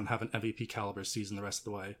it around and have an MVP caliber season the rest of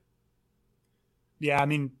the way. Yeah, I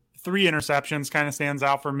mean, 3 interceptions kind of stands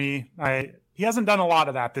out for me. He hasn't done a lot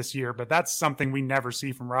of that this year, but that's something we never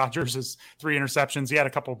see from Rodgers is 3 interceptions. He had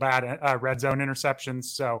a couple bad red zone interceptions.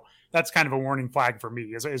 So that's kind of a warning flag for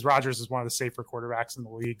me is Rodgers is one of the safer quarterbacks in the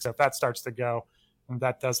league. So if that starts to go,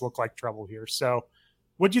 that does look like trouble here. So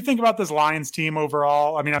what do you think about this Lions team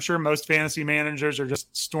overall? I mean, I'm sure most fantasy managers are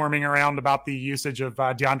just storming around about the usage of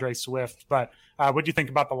DeAndre Swift, but what do you think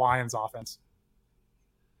about the Lions offense?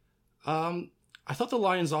 I thought the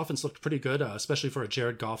Lions offense looked pretty good, especially for a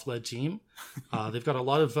Jared Goff-led team. They've got a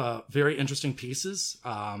lot of very interesting pieces.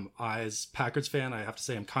 As Packers fan, I have to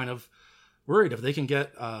say I'm kind of worried if they can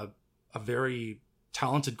get a very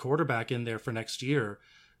talented quarterback in there for next year.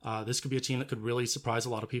 This could be a team that could really surprise a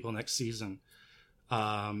lot of people next season.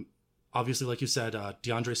 Obviously, like you said,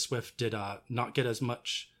 DeAndre Swift did not get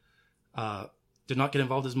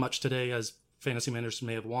involved as much today as fantasy managers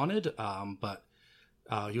may have wanted, but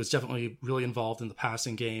he was definitely really involved in the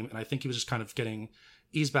passing game, and I think he was just kind of getting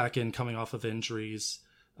eased back in coming off of injuries.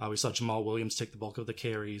 We saw Jamal Williams take the bulk of the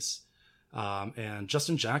carries, and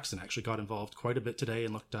Justin Jackson actually got involved quite a bit today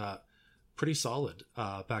and looked pretty solid,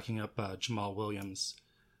 backing up Jamal Williams.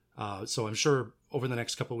 So I'm sure over the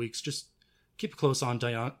next couple of weeks, just keep close on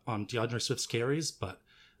DeAndre Swift's carries, but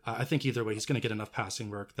I think either way, he's going to get enough passing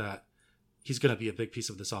work that he's going to be a big piece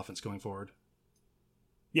of this offense going forward.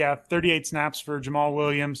 Yeah, 38 snaps for Jamal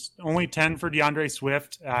Williams, only 10 for DeAndre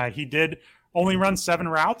Swift. He did only run 7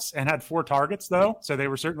 routes and had 4 targets, though, so they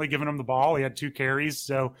were certainly giving him the ball. He had 2 carries.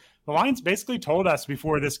 So the Lions basically told us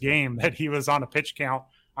before this game that he was on a pitch count.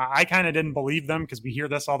 I kind of didn't believe them because we hear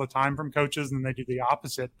this all the time from coaches and they do the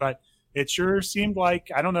opposite. But it sure seemed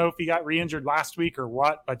like, I don't know if he got re-injured last week or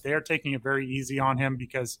what, but they're taking it very easy on him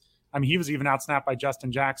because, I mean, he was even outsnapped by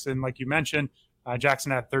Justin Jackson, like you mentioned.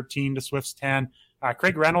 Jackson had 13 to Swift's 10.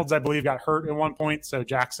 Craig Reynolds, I believe, got hurt at one point, so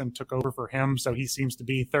Jackson took over for him, so he seems to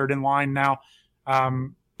be third in line now.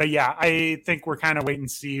 But yeah, I think we're kind of wait and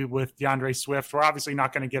see with DeAndre Swift. We're obviously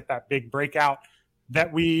not going to get that big breakout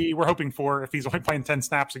that we were hoping for if he's only playing 10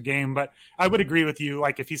 snaps a game. But I would agree with you,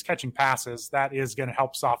 like if he's catching passes, that is going to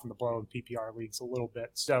help soften the blow in PPR leagues a little bit.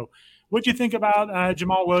 So what do you think about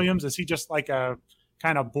Jamal Williams? Is he just like a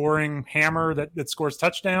kind of boring hammer that scores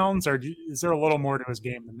touchdowns, or is there a little more to his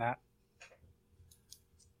game than that?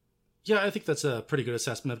 Yeah, I think that's a pretty good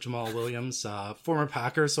assessment of Jamal Williams, former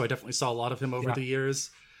Packer, so I definitely saw a lot of him over the years.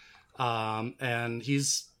 And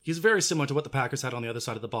he's very similar to what the Packers had on the other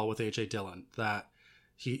side of the ball with A.J. Dillon, that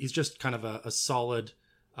he's just kind of a solid,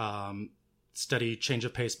 steady change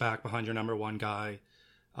of pace back behind your number one guy,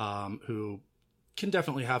 who can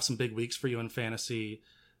definitely have some big weeks for you in fantasy,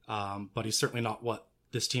 but he's certainly not what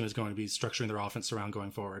this team is going to be structuring their offense around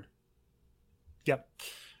going forward. Yep.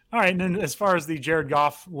 All right, and then as far as the Jared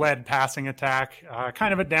Goff-led passing attack,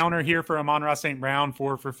 kind of a downer here for Amon-Ra St. Brown,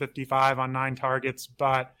 4 for 55 on 9 targets.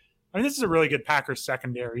 But, I mean, this is a really good Packers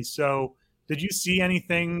secondary. So did you see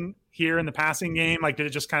anything here in the passing game? Like, did it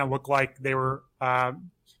just kind of look like they were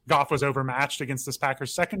Goff was overmatched against this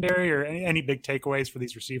Packers secondary, or any big takeaways for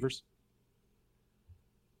these receivers?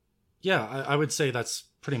 Yeah, I would say that's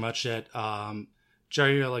pretty much it.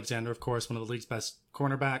 Jerry Alexander, of course, one of the league's best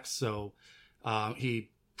cornerbacks. So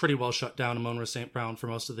he pretty well shut down Amon-Ra St. Brown for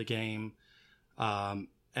most of the game.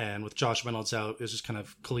 And with Josh Reynolds out, it was just kind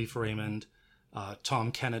of Khalif Raymond,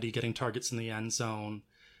 Tom Kennedy getting targets in the end zone.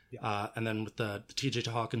 Yeah. And then with the TJ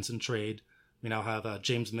Hawkinson trade, we now have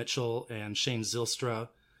James Mitchell and Shane Zylstra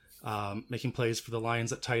making plays for the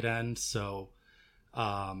Lions at tight end. So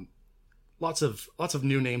lots of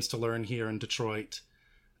new names to learn here in Detroit.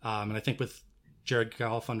 And I think with Jared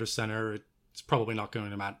Goff under center, it's probably not going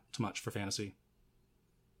to matter too much for fantasy.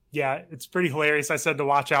 Yeah, it's pretty hilarious. I said to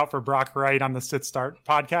watch out for Brock Wright on the Sit Start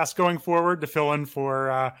podcast going forward to fill in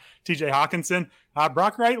for TJ Hawkinson.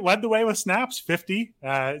 Brock Wright led the way with snaps, 50.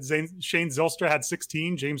 Shane Zylstra had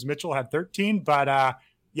 16. James Mitchell had 13. But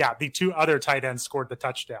yeah, the two other tight ends scored the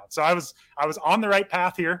touchdown. So I was on the right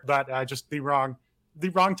path here, but just the wrong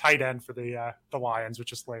tight end for the Lions,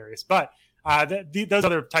 which is hilarious. But those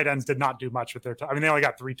other tight ends did not do much with their I mean, they only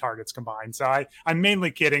got 3 targets combined. So I'm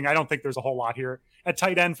mainly kidding. I don't think there's a whole lot here at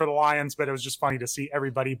tight end for the Lions, but it was just funny to see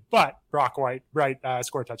everybody but Brock Wright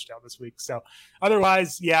score a touchdown this week. So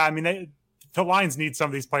otherwise, yeah, I mean, the Lions need some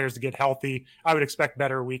of these players to get healthy. I would expect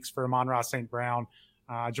better weeks for Amon-Ra St. Brown.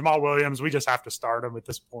 Jamal Williams, we just have to start him at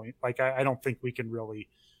this point. Like, I don't think we can really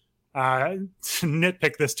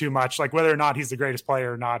nitpick this too much, like whether or not he's the greatest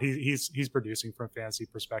player or not. He's producing from a fantasy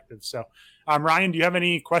perspective. So Ryan, do you have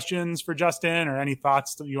any questions for Justin or any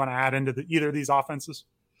thoughts that you want to add into either of these offenses?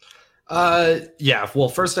 Yeah, well,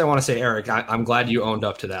 first I want to say, Eric, I'm glad you owned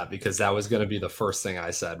up to that, because that was going to be the first thing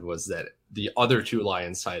I said, was that the other 2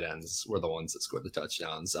 Lions tight ends were the ones that scored the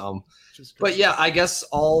touchdowns. But yeah, I guess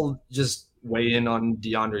I'll just weigh in on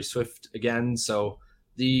DeAndre Swift again. So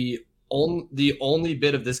the only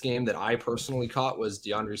bit of this game that I personally caught was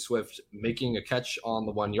DeAndre Swift making a catch on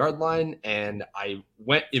the 1 yard line. And I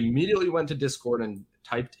immediately went to Discord and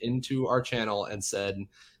typed into our channel and said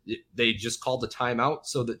they just called a timeout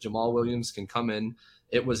so that Jamal Williams can come in.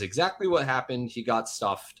 It was exactly what happened. He got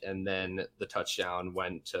stuffed, and then the touchdown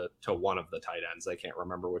went to one of the tight ends. I can't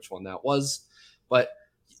remember which one that was, but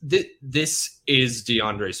this is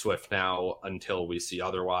DeAndre Swift now until we see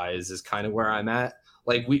otherwise, is kind of where I'm at.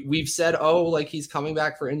 Like we've said, like he's coming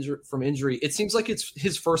back from injury. It seems like it's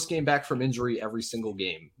his first game back from injury every single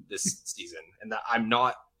game this season. And that I'm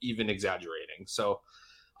not even exaggerating. So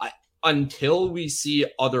until we see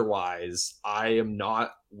otherwise, I am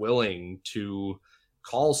not willing to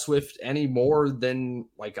call Swift any more than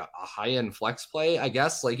like a high-end flex play, I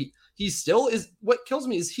guess. Like he still is. What kills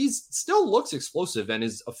me is he still looks explosive and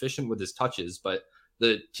is efficient with his touches, but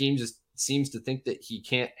the team just seems to think that he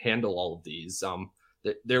can't handle all of these.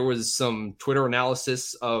 There was some Twitter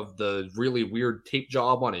analysis of the really weird tape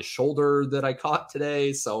job on his shoulder that I caught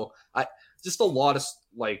today. So just a lot of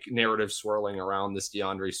like narrative swirling around this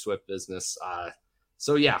DeAndre Swift business.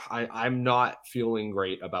 So yeah, I'm not feeling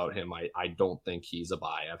great about him. I don't think he's a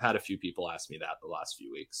buy. I've had a few people ask me that the last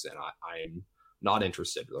few weeks, and I'm not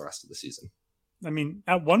interested for the rest of the season. I mean,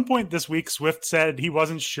 at one point this week, Swift said he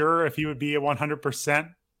wasn't sure if he would be at 100%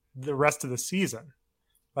 the rest of the season.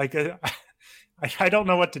 Like, I don't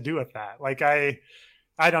know what to do with that. Like, I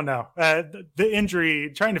don't know. The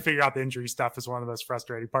injury, trying to figure out the injury stuff is one of the most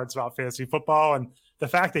frustrating parts about fantasy football. And the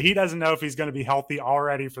fact that he doesn't know if he's going to be healthy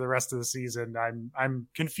already for the rest of the season, I'm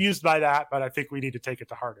confused by that, but I think we need to take it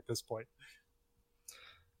to heart at this point.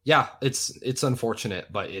 Yeah, it's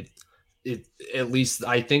unfortunate, but it at least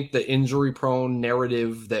I think the injury prone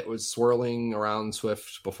narrative that was swirling around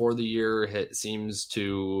Swift before the year seems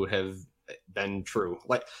to have been true.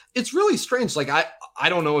 Like, it's really strange. Like, I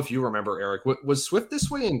don't know if you remember, Eric, was Swift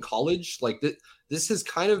this way in college? Like this has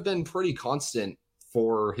kind of been pretty constant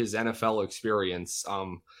for his NFL experience.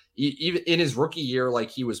 Even in his rookie year,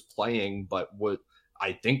 like he was playing, but what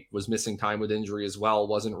I think was missing time with injury as well,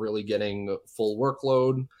 wasn't really getting full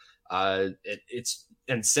workload.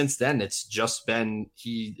 And since then it's just been,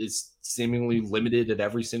 he is seemingly limited at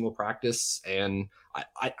every single practice. And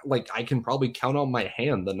I can probably count on my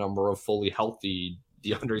hand the number of fully healthy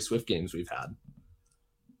DeAndre Swift games we've had.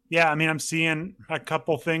 Yeah. I mean, I'm seeing a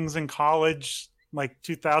couple things in college, like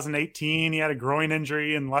 2018, he had a groin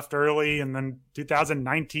injury and left early. And then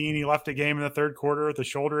 2019, he left a game in the third quarter with a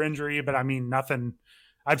shoulder injury, but I mean, nothing.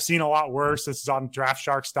 I've seen a lot worse. This is on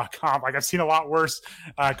draftsharks.com. Like, I've seen a lot worse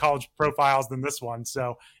college profiles than this one.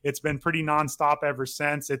 So it's been pretty nonstop ever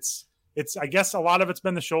since. It's, I guess a lot of it's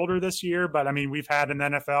been the shoulder this year, but I mean, we've had an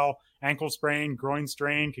NFL ankle sprain, groin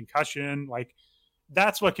strain, concussion. Like,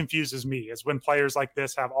 that's what confuses me, is when players like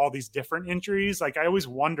this have all these different injuries. Like, I always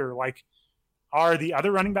wonder, like, are the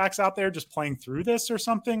other running backs out there just playing through this or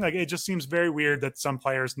something? Like, it just seems very weird that some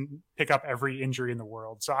players pick up every injury in the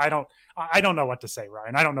world. So I don't know what to say,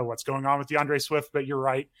 Ryan. I don't know what's going on with DeAndre Swift, but you're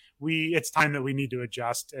right. It's time that we need to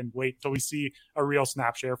adjust and wait till we see a real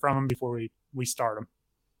snap share from him before we start him.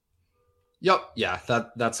 Yep. Yeah,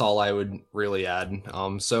 that's all I would really add.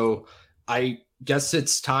 So I guess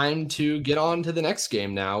it's time to get on to the next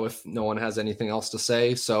game now, if no one has anything else to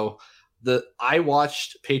say. So I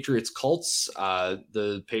watched Patriots Colts.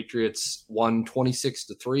 The Patriots won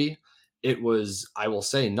 26-3. It was, I will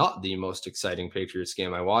say, not the most exciting Patriots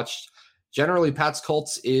game I watched. Generally, Pats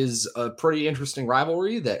Colts is a pretty interesting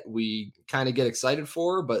rivalry that we kind of get excited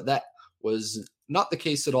for, but that was not the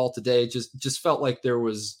case at all today. Just felt like there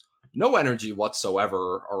was no energy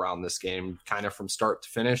whatsoever around this game, kind of from start to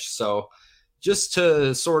finish. So just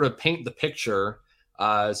to sort of paint the picture,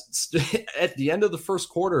 at the end of the first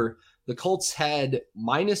quarter, the Colts had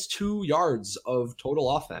 -2 yards of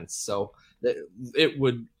total offense. So it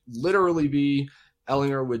would literally be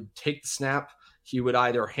Ehlinger would take the snap. He would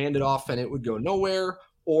either hand it off and it would go nowhere,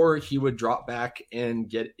 or he would drop back and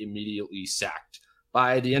get immediately sacked.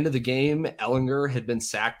 By the end of the game, Ehlinger had been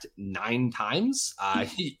sacked 9 times.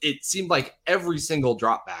 It seemed like every single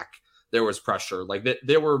drop back, there was pressure. Like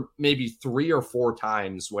there were maybe 3 or 4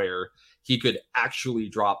 times where he could actually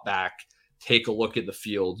drop back, take a look at the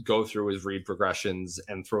field, go through his read progressions,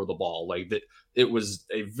 and throw the ball. Like that, it was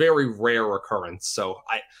a very rare occurrence. So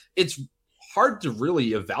it's hard to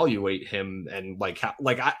really evaluate him, and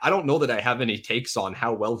I don't know that I have any takes on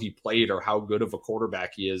how well he played or how good of a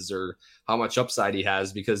quarterback he is or how much upside he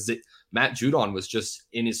has, because Matt Judon was just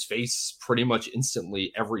in his face pretty much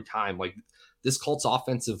instantly every time. Like, this Colts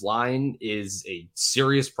offensive line is a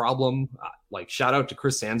serious problem. Shout out to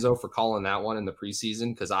Chris Sanzo for calling that one in the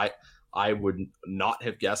preseason, because I would not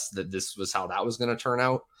have guessed that this was how that was going to turn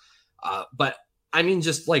out. But I mean,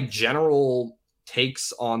 just like general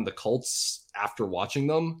takes on the Colts after watching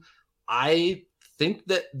them, I think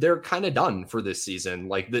that they're kind of done for this season.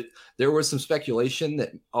 Like, that there was some speculation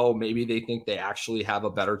that, maybe they think they actually have a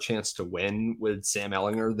better chance to win with Sam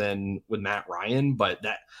Ehlinger than with Matt Ryan, but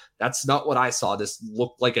that's not what I saw. This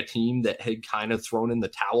looked like a team that had kind of thrown in the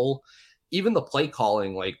towel. Even the play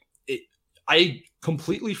calling, I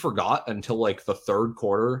completely forgot until like the third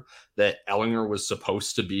quarter that Ehlinger was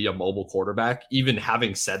supposed to be a mobile quarterback, even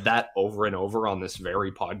having said that over and over on this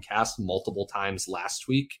very podcast multiple times last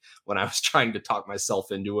week when I was trying to talk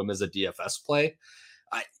myself into him as a DFS play.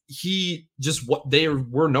 There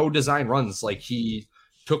were no design runs. Like, he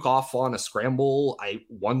took off on a scramble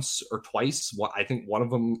once or twice. I think one of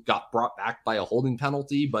them got brought back by a holding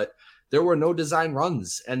penalty, but there were no design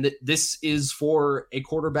runs. And this is for a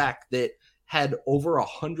quarterback that had over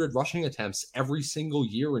 100 rushing attempts every single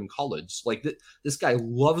year in college. Like, this guy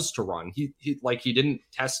loves to run. He didn't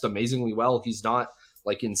test amazingly well. He's not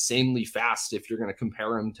like insanely fast if you're going to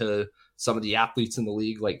compare him to some of the athletes in the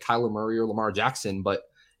league like Kyler Murray or Lamar Jackson, but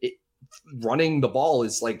running the ball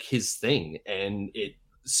is like his thing. And it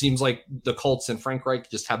seems like the Colts and Frank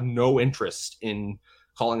Reich just have no interest in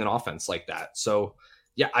calling an offense like that. So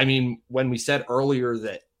yeah, I mean, when we said earlier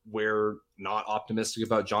that we're not optimistic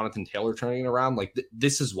about Jonathan Taylor turning it around, like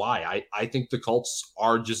this is why I think the Colts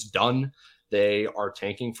are just done. They are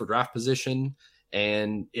tanking for draft position.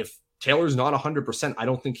 And if Taylor's not 100%, I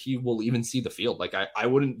don't think he will even see the field. Like, I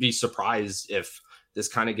wouldn't be surprised if this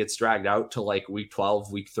kind of gets dragged out to like week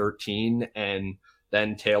 12, week 13, and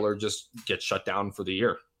then Taylor just gets shut down for the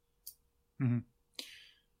year. Mm-hmm.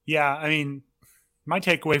 Yeah. I mean, my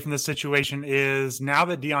takeaway from this situation is, now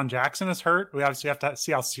that Deion Jackson is hurt, we obviously have to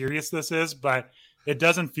see how serious this is, but it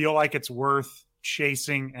doesn't feel like it's worth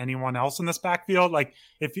chasing anyone else in this backfield. Like,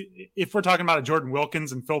 if we're talking about a Jordan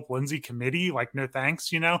Wilkins and Philip Lindsay committee, like, no thanks,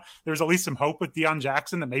 there's at least some hope with Deion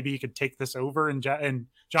Jackson that maybe he could take this over in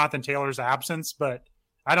Jonathan Taylor's absence. But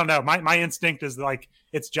I don't know. My instinct is like,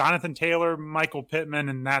 it's Jonathan Taylor, Michael Pittman,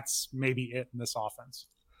 and that's maybe it in this offense.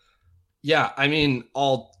 Yeah, I mean,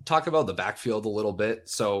 I'll talk about the backfield a little bit.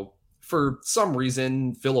 So for some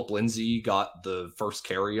reason, Philip Lindsay got the first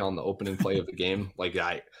carry on the opening play of the game. Like,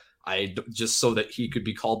 I just so that he could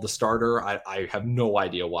be called the starter. I have no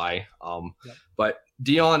idea why. But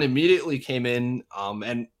Deion immediately came in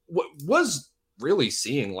and was really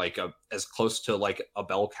seeing like as close to like a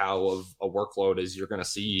bell cow of a workload as you're going to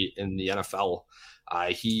see in the NFL.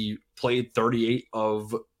 He played 38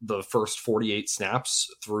 of the first 48 snaps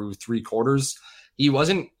through 3 quarters. He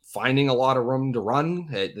wasn't finding a lot of room to run.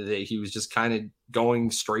 He was just kind of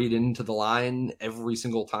going straight into the line every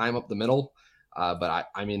single time up the middle. But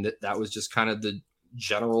I mean, that was just kind of the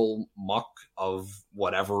general muck of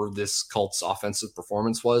whatever this Colts offensive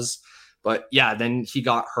performance was. But yeah, then he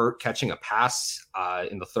got hurt catching a pass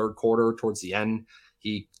in the third quarter towards the end.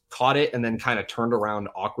 He caught it and then kind of turned around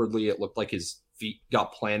awkwardly. It looked like his feet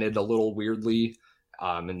got planted a little weirdly.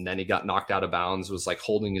 And then he got knocked out of bounds, was like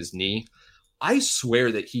holding his knee. I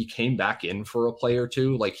swear that he came back in for a play or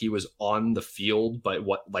two. Like he was on the field, but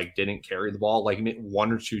didn't carry the ball, like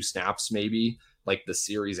 1 or 2 snaps, maybe like the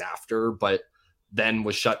series after, but then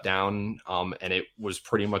was shut down. And it was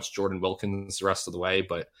pretty much Jordan Wilkins the rest of the way.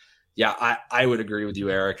 But yeah, I would agree with you,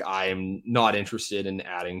 Eric. I am not interested in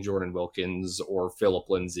adding Jordan Wilkins or Phillip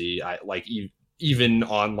Lindsay. Even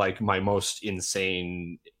on like my most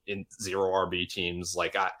insane in 0 RB teams,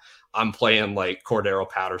 like I'm playing like Cordero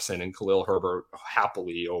Patterson and Khalil Herbert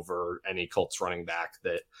happily over any Colts running back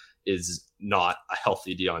that is not a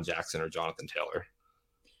healthy Deion Jackson or Jonathan Taylor.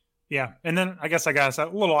 Yeah. And then I guess a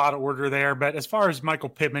little out of order there, but as far as Michael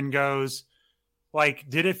Pittman goes, like,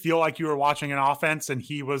 did it feel like you were watching an offense and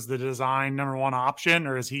he was the design number one option,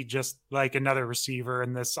 or is he just like another receiver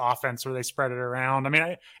in this offense where they spread it around? I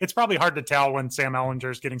mean, it's probably hard to tell when Sam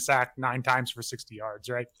Ehlinger is getting sacked 9 times for 60 yards,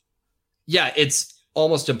 right? Yeah, it's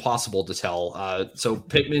almost impossible to tell. So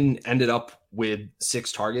Pittman ended up with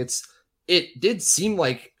 6 targets. It did seem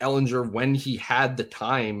like Ehlinger, when he had the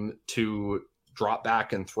time to drop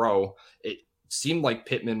back and throw, it seemed like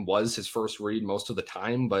Pittman was his first read most of the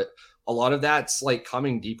time, but a lot of that's like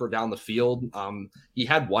coming deeper down the field. He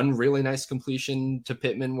had one really nice completion to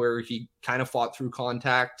Pittman where he kind of fought through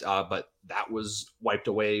contact, but that was wiped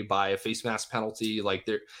away by a face mask penalty. Like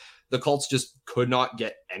the Colts just could not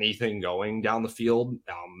get anything going down the field.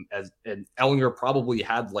 And Ehlinger probably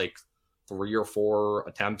had like 3 or 4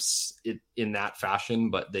 attempts in that fashion,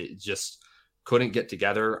 but they just couldn't get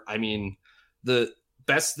together. I mean, the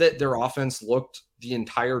best that their offense looked the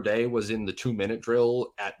entire day was in the 2-minute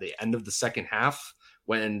drill at the end of the second half,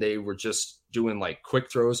 when they were just doing like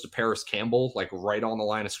quick throws to Paris Campbell, like right on the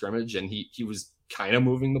line of scrimmage. And he was kind of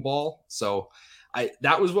moving the ball. So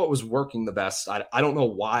that was what was working the best. I don't know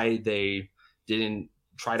why they didn't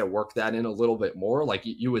try to work that in a little bit more. Like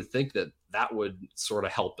you would think that would sort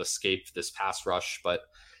of help escape this pass rush, but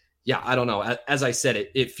yeah, I don't know. As I said,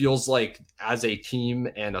 it feels like as a team,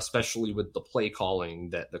 and especially with the play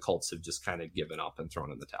calling, that the Colts have just kind of given up and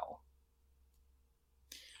thrown in the towel.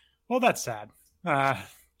 Well, that's sad.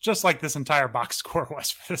 Just like this entire box score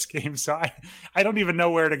was for this game. So I don't even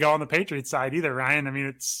know where to go on the Patriots side either, Ryan. I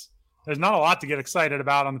mean, there's not a lot to get excited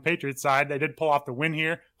about on the Patriots side. They did pull off the win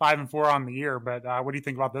here, 5-4 on the year. But what do you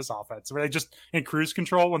think about this offense? Were they just in cruise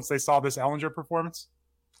control once they saw this Ehlinger performance?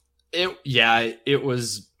 It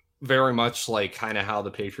was very much like kind of how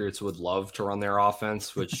the Patriots would love to run their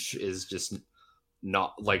offense, which is just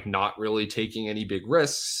not really taking any big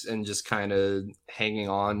risks and just kind of hanging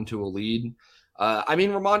on to a lead. I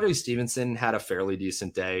mean, Ramondre Stevenson had a fairly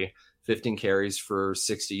decent day, 15 carries for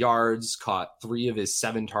 60 yards, caught 3 of his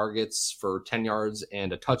 7 targets for 10 yards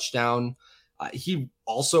and a touchdown. He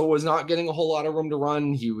also was not getting a whole lot of room to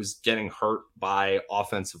run. He was getting hurt by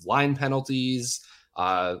offensive line penalties.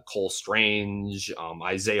 Cole Strange,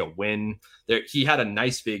 Isaiah Wynn. He had a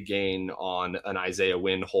nice big gain on an Isaiah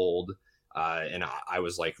Wynn hold, and I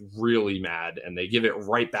was like really mad. And they give it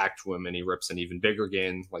right back to him, and he rips an even bigger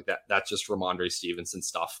gain. Like that's just Ramondre Stevenson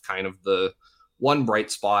stuff. Kind of the one bright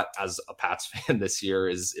spot as a Pats fan this year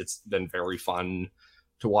is it's been very fun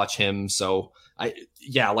to watch him. So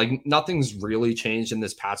nothing's really changed in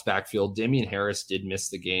this Pats backfield. Damian Harris did miss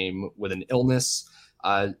the game with an illness.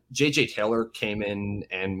 JJ Taylor came in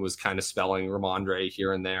and was kind of spelling Ramondre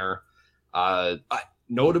here and there.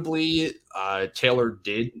 Notably, Taylor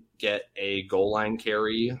did get a goal line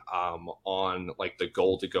carry on like the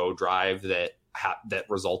goal to go drive that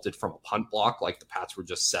resulted from a punt block. Like the Pats were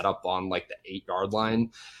just set up on like the 8-yard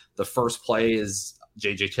line. The first play is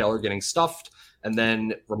JJ Taylor getting stuffed, and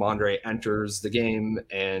then Ramondre enters the game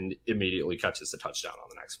and immediately catches the touchdown on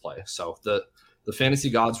the next play. So the fantasy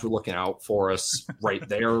gods were looking out for us right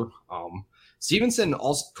there. Stevenson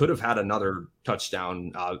also could have had another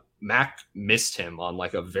touchdown. Mac missed him on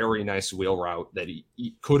like a very nice wheel route that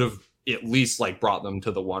he could have at least like brought them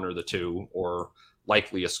to the 1 or the 2, or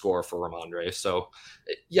likely a score for Ramondre. So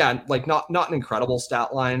yeah, like not an incredible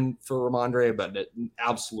stat line for Ramondre, but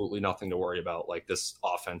absolutely nothing to worry about. Like this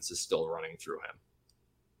offense is still running through him.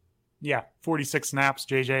 Yeah. 46 snaps.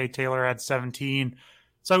 JJ Taylor had 17.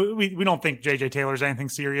 So we don't think JJ Taylor's anything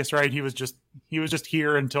serious, right? He was just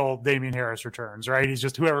here until Damian Harris returns, right? He's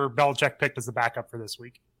just whoever Belichick picked as the backup for this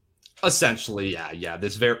week. Essentially, yeah.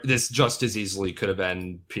 This just as easily could have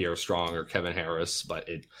been Pierre Strong or Kevin Harris, but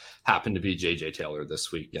it happened to be JJ Taylor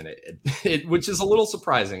this week, and it which is a little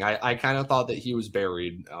surprising. I kind of thought that he was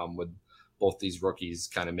buried with both these rookies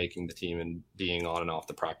kind of making the team and being on and off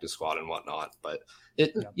the practice squad and whatnot. But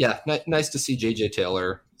nice to see JJ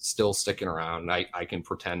Taylor still sticking around. I can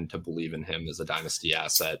pretend to believe in him as a dynasty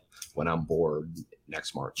asset when I'm bored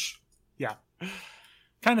next March. Yeah.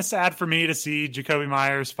 Kind of sad for me to see Jakobi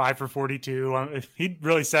Meyers 5 for 42. He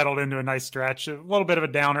really settled into a nice stretch. A little bit of a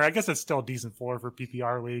downer. I guess it's still a decent floor for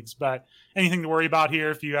PPR leagues, but anything to worry about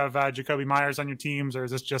here if you have Jakobi Meyers on your teams, or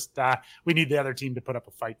is this just we need the other team to put up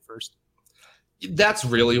a fight first? That's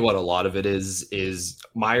really what a lot of it is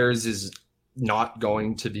Meyers is not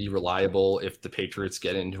going to be reliable if the Patriots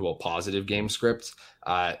get into a positive game script.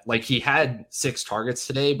 Like he had 6 targets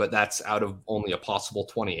today, but that's out of only a possible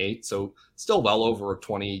 28. So still well over a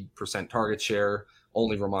 20% target share.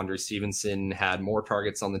 Only Ramondre Stevenson had more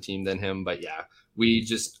targets on the team than him. But yeah, we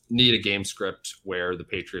just need a game script where the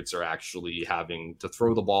Patriots are actually having to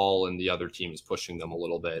throw the ball and the other team is pushing them a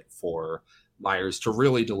little bit for Meyers to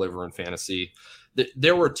really deliver in fantasy.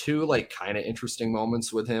 There were 2 like kind of interesting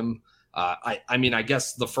moments with him. I mean, I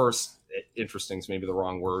guess the first interesting is maybe the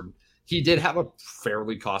wrong word. He did have a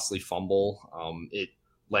fairly costly fumble. It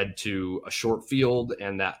led to a short field,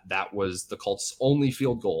 and that was the Colts' only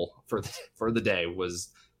field goal for the day was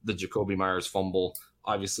the Jakobi Meyers fumble.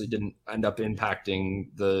 Obviously didn't end up impacting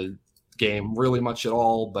the game really much at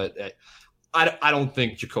all, but I don't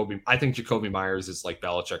think I think Jakobi Meyers is like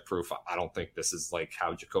Belichick proof. I don't think this is like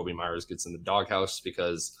how Jakobi Meyers gets in the doghouse,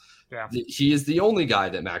 because he is the only guy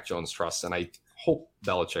that Mac Jones trusts, and I hope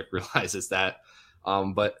Belichick realizes that.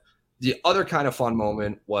 But the other kind of fun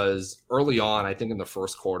moment was early on, I think in the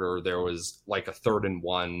first quarter, there was like a 3rd and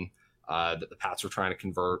 1 that the Pats were trying to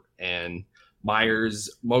convert, and Meyers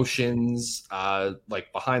motions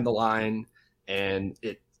like behind the line, and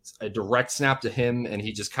it's a direct snap to him, and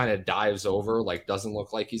he just kind of dives over, like doesn't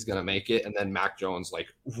look like he's going to make it. And then Mac Jones like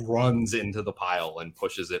runs into the pile and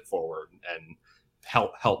pushes it forward and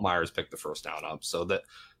help Meyers pick the first down up. So that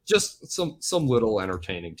just some little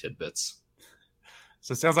entertaining tidbits.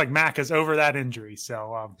 So it sounds like Mac is over that injury.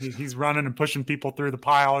 So he's running and pushing people through the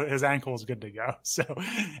pile. His ankle is good to go. So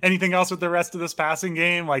anything else with the rest of this passing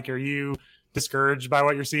game? Like, are you discouraged by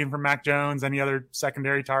what you're seeing from Mac Jones? Any other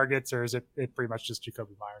secondary targets, or is it pretty much just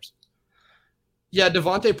Jakobi Meyers? Yeah,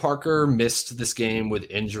 Devontae Parker missed this game with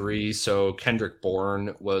injury, so Kendrick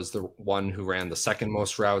Bourne was the one who ran the second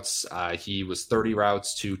most routes. He was 30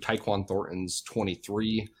 routes to Tyquan Thornton's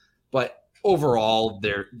 23. But overall,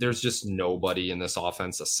 there's just nobody in this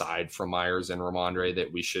offense aside from Meyers and Ramondre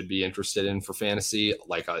that we should be interested in for fantasy.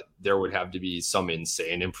 Like there would have to be some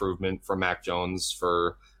insane improvement from Mac Jones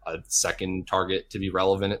for a second target to be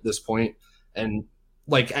relevant at this point. And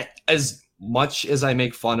like as much as I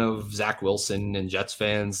make fun of Zach Wilson and Jets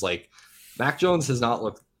fans, like Mac Jones has not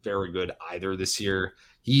looked very good either this year.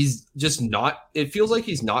 He's just not, it feels like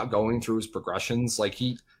he's not going through his progressions. Like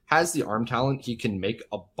he has the arm talent. He can make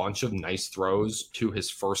a bunch of nice throws to his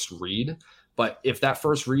first read. But if that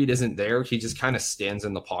first read isn't there, he just kind of stands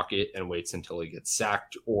in the pocket and waits until he gets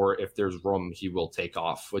sacked. Or if there's room, he will take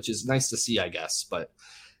off, which is nice to see, I guess. But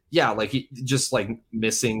yeah, like he just like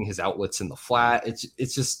missing his outlets in the flat.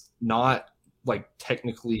 It's just not like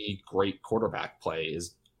technically great quarterback play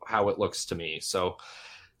is how it looks to me. So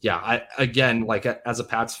yeah, again, like as a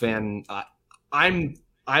Pats fan, I'm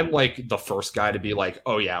like the first guy to be like,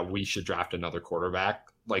 oh yeah, we should draft another quarterback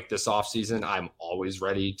like this offseason. I'm always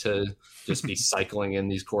ready to just be cycling in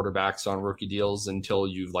these quarterbacks on rookie deals until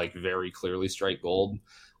you like very clearly strike gold.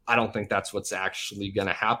 I don't think that's what's actually going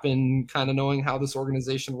to happen, kind of knowing how this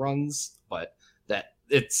organization runs, but that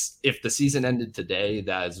it's, if the season ended today,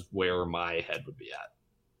 that is where my head would be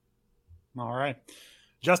at. All right.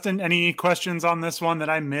 Justin, any questions on this one that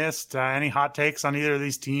I missed? Any hot takes on either of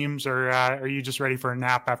these teams, or are you just ready for a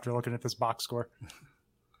nap after looking at this box score?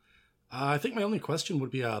 I think my only question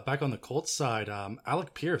would be back on the Colts side.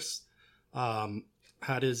 Alec Pierce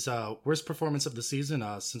had his worst performance of the season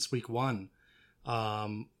since week 1.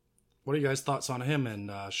 What are you guys' thoughts on him,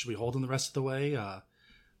 and should we hold him the rest of the way?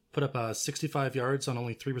 Put up 65 yards on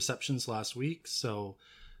only 3 receptions last week, so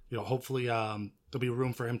hopefully there'll be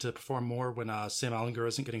room for him to perform more when Sam Ehlinger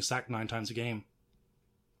isn't getting sacked 9 times a game.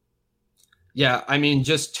 Yeah, I mean,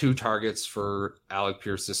 just 2 targets for Alec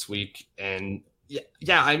Pierce this week, and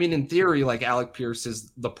yeah, I mean, in theory, like Alec Pierce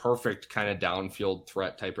is the perfect kind of downfield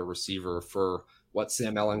threat type of receiver for what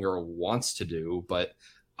Sam Ehlinger wants to do, but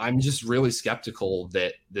I'm just really skeptical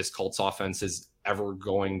that this Colts offense is ever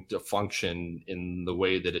going to function in the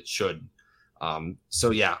way that it should.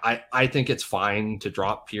 So yeah, I think it's fine to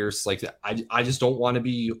drop Pierce. Like I just don't want to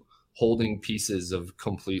be holding pieces of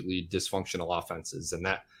completely dysfunctional offenses. And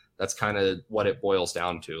that's kind of what it boils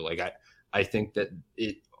down to. Like I think that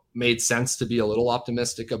made sense to be a little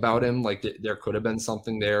optimistic about him. Like there could have been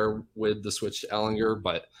something there with the switch to Ehlinger,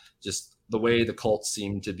 but just the way the Colts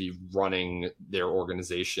seem to be running their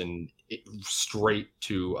organization straight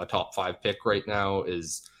to a top 5 pick right now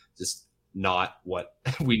is just not what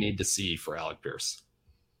we need to see for Alec Pierce.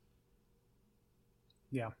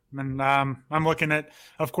 Yeah. And I'm looking at,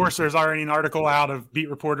 of course, there's already an article out of beat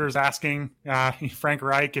reporters asking Frank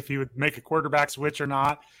Reich if he would make a quarterback switch or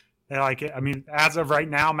not. As of right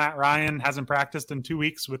now, Matt Ryan hasn't practiced in 2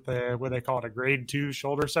 weeks with what they call it, a grade 2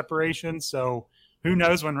 shoulder separation. So who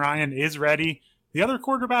knows when Ryan is ready. The other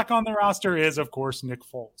quarterback on the roster is, of course, Nick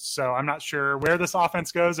Foles. So I'm not sure where this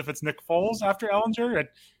offense goes if it's Nick Foles after Ehlinger.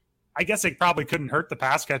 I guess it probably couldn't hurt the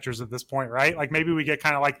pass catchers at this point, right? Like maybe we get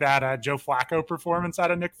kind of like that Joe Flacco performance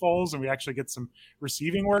out of Nick Foles and we actually get some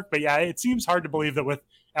receiving work. But yeah, it seems hard to believe that with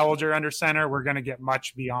Ehlinger under center, we're going to get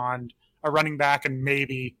much beyond a running back and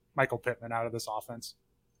maybe Michael Pittman out of this offense.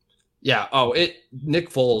 Yeah. Nick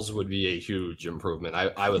Foles would be a huge improvement.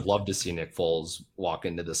 I would love to see Nick Foles walk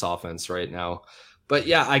into this offense right now. But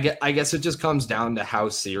yeah, I guess it just comes down to how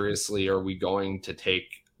seriously are we going to take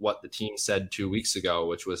what the team said 2 weeks ago,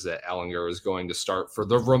 which was that Ehlinger was going to start for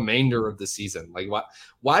the remainder of the season. Like,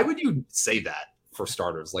 why would you say that for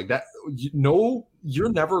starters? Like that,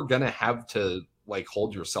 you're never going to have to like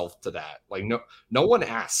hold yourself to that. Like no one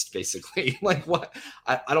asked basically. Like what?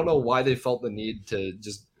 I don't know why they felt the need to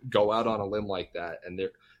just go out on a limb like that. And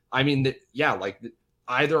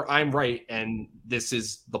either I'm right and this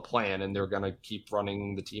is the plan and they're going to keep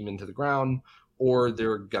running the team into the ground, or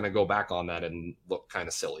they're going to go back on that and look kind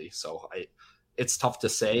of silly. So it's tough to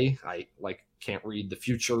say. I can't read the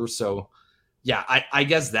future. So yeah, I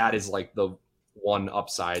guess that is like the one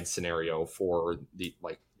upside scenario for the,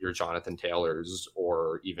 like your Jonathan Taylors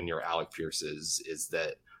or even your Alec Pierces is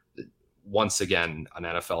that once again, an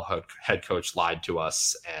NFL head coach lied to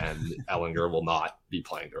us and Ehlinger will not be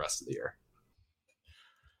playing the rest of the year.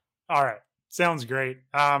 All right. Sounds great.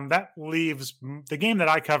 That leaves the game that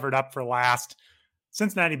I covered up for last.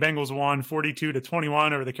 Cincinnati Bengals won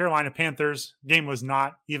 42-21 over the Carolina Panthers. Game was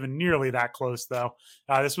not even nearly that close, though.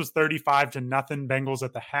 This was 35-0 Bengals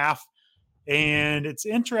at the half. And it's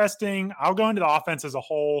interesting. I'll go into the offense as a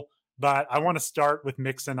whole, but I want to start with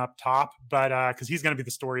Mixon up top, but because he's going to be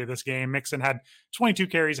the story of this game. Mixon had 22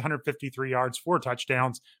 carries, 153 yards, 4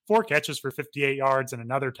 touchdowns, 4 catches for 58 yards, and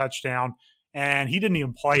another touchdown. And he didn't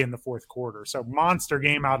even play in the fourth quarter. So monster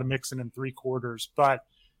game out of Mixon in 3 quarters. But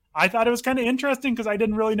I thought it was kind of interesting because I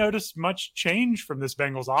didn't really notice much change from this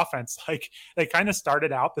Bengals offense. Like they kind of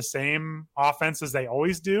started out the same offense as they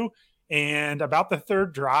always do. And about the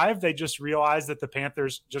third drive, they just realized that the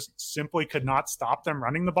Panthers just simply could not stop them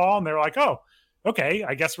running the ball. And they're like, oh, okay,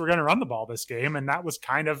 I guess we're going to run the ball this game. And that was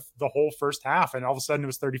kind of the whole first half. And all of a sudden it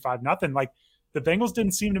was 35-0. Like the Bengals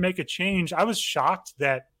didn't seem to make a change. I was shocked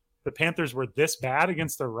that the Panthers were this bad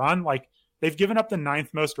against the run. Like they've given up the 9th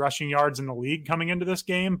most rushing yards in the league coming into this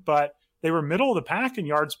game, but they were middle of the pack in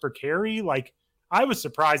yards per carry. Like I was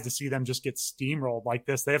surprised to see them just get steamrolled like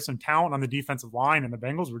this. They have some talent on the defensive line, and the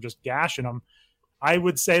Bengals were just gashing them. I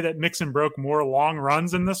would say that Mixon broke more long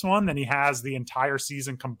runs in this one than he has the entire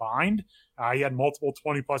season combined. He had multiple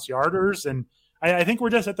 20-plus yarders, and I think we're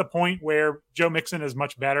just at the point where Joe Mixon is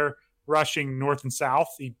much better rushing north and south.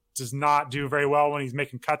 He does not do very well when he's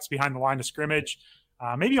making cuts behind the line of scrimmage.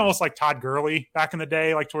 Maybe almost like Todd Gurley back in the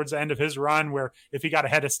day, like towards the end of his run, where if he got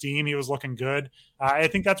ahead of steam, he was looking good. I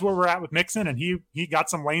think that's where we're at with Mixon, and he got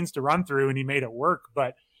some lanes to run through, and he made it work.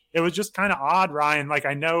 But it was just kind of odd, Ryan. Like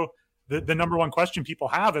I know the number one question people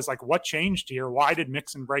have is like, what changed here? Why did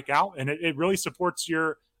Mixon break out? And it really supports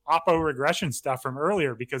your Oppo regression stuff from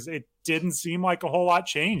earlier because it didn't seem like a whole lot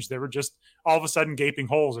changed. They were just all of a sudden gaping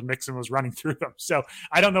holes and Mixon was running through them. So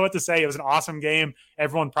I don't know what to say. It was an awesome game.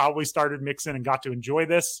 Everyone probably started Mixon and got to enjoy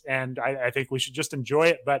this. And I think we should just enjoy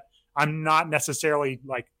it, but I'm not necessarily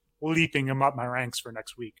like leaping him up my ranks for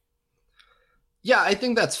next week. Yeah, I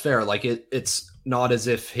think that's fair. Like it's not as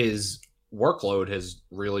if his workload has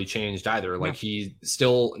really changed either. Like he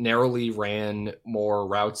still narrowly ran more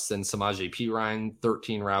routes than Samaje Perine,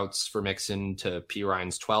 13 routes for Mixon to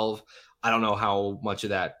Perine's 12. I don't know how much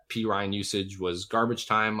of that Perine usage was garbage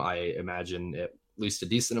time. I imagine at least a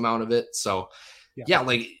decent amount of it. So yeah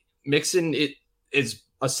like Mixon, it is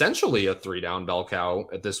essentially a 3-down bell cow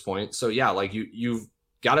at this point. So yeah, like you've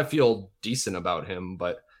got to feel decent about him,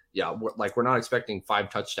 but yeah, we're not expecting 5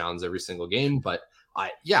 touchdowns every single game, but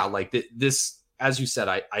this, as you said,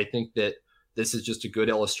 I think that this is just a good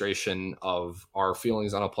illustration of our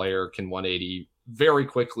feelings on a player can 180 very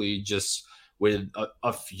quickly, just with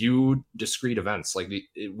a few discrete events. Like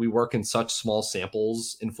we work in such small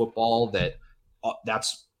samples in football that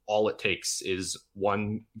that's all it takes is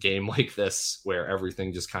one game like this where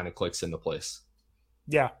everything just kind of clicks into place.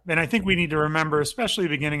 Yeah. And I think we need to remember, especially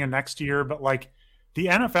beginning of next year, but like the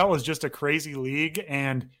NFL is just a crazy league,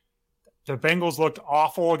 and the Bengals looked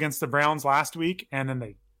awful against the Browns last week, and then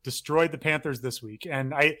they destroyed the Panthers this week.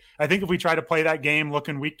 And I think if we try to play that game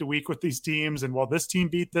looking week to week with these teams, and well, this team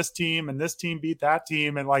beat this team and this team beat that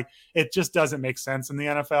team, and like it just doesn't make sense in the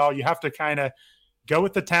NFL. You have to kind of go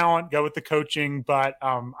with the talent, go with the coaching. But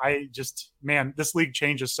this league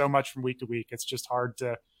changes so much from week to week. It's just hard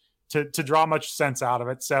to draw much sense out of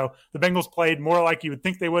it. So the Bengals played more like you would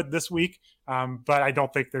think they would this week. But I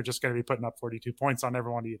don't think they're just going to be putting up 42 points on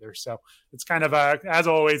everyone either. So it's kind of as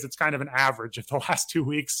always, it's kind of an average of the last 2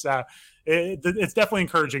 weeks. It's definitely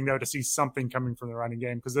encouraging though to see something coming from the running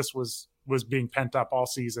game, because this was being pent up all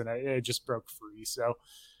season. It just broke free. So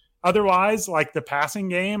otherwise, like the passing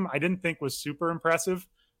game, I didn't think was super impressive.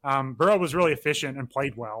 Burrow was really efficient and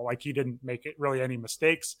played well. Like he didn't make it really any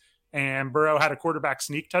mistakes. And Burrow had a quarterback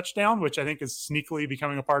sneak touchdown, which I think is sneakily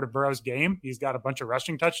becoming a part of Burrow's game. He's got a bunch of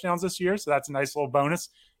rushing touchdowns this year, so that's a nice little bonus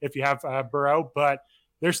if you have Burrow. But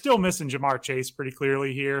they're still missing Ja'Marr Chase pretty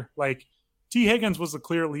clearly here. Like T. Higgins was the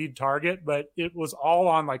clear lead target, but it was all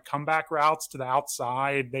on like comeback routes to the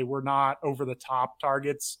outside. They were not over the top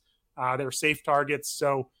targets. They were safe targets.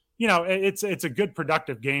 So, it's a good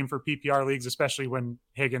productive game for PPR leagues, especially when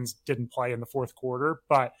Higgins didn't play in the fourth quarter.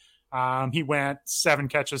 But he went 7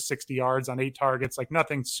 catches, 60 yards on 8 targets, like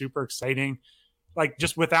nothing super exciting. Like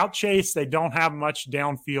just without Chase, they don't have much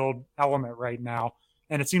downfield element right now.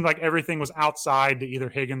 And it seemed like everything was outside to either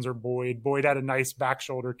Higgins or Boyd. Boyd had a nice back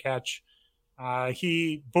shoulder catch.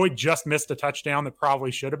 Boyd just missed a touchdown that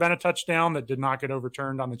probably should have been a touchdown that did not get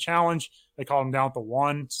overturned on the challenge. They called him down at the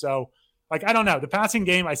 1. So like, I don't know. The passing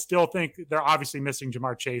game, I still think they're obviously missing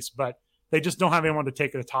Ja'Marr Chase, but they just don't have anyone to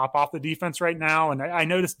take the top off the defense right now. And I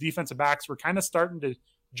noticed defensive backs were kind of starting to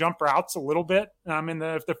jump routes a little bit in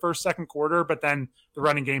the first, second quarter, but then the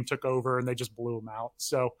running game took over and they just blew them out.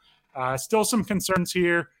 So still some concerns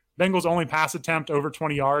here. Bengals' only pass attempt over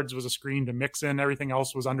 20 yards was a screen to Mixon. Everything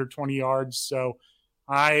else was under 20 yards. So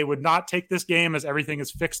I would not take this game as everything is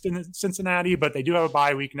fixed in Cincinnati, but they do have a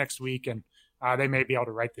bye week next week, and they may be able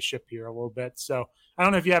to right the ship here a little bit. So I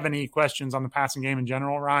don't know if you have any questions on the passing game in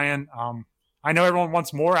general, Ryan. I know everyone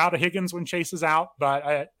wants more out of Higgins when Chase is out, but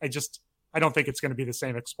I don't think it's going to be the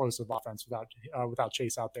same explosive offense without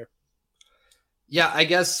Chase out there. Yeah, I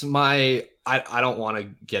guess I don't want to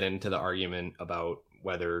get into the argument about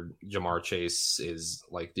whether Ja'Marr Chase is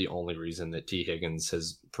like the only reason that T. Higgins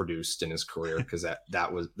has produced in his career, because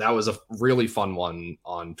that was a really fun one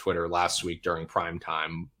on Twitter last week during prime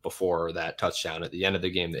time before that touchdown at the end of the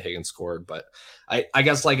game that Higgins scored. But I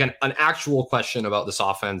guess like an actual question about this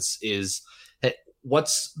offense is,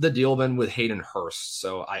 what's the deal been with Hayden Hurst?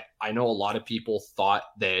 So I know a lot of people thought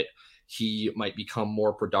that he might become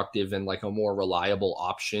more productive and like a more reliable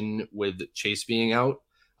option with Chase being out.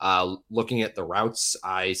 Looking at the routes,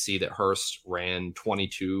 I see that Hurst ran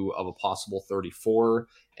 22 of a possible 34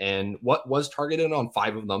 and what was targeted on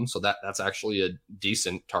 5 of them. So that's actually a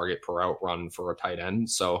decent target per route run for a tight end.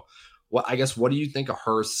 So what do you think of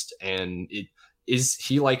Hurst? And is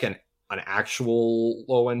he like an actual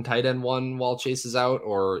low end tight end one while Chase is out,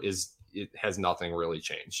 or has nothing really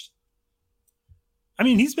changed? I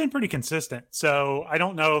mean, he's been pretty consistent. So I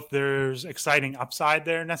don't know if there's exciting upside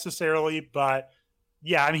there necessarily, but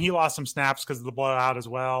yeah, I mean, he lost some snaps because of the blowout as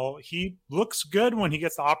well. He looks good when he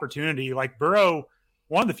gets the opportunity. Like Burrow,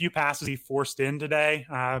 one of the few passes he forced in today,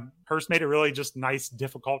 Hurst made a really just nice,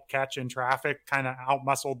 difficult catch in traffic, kind of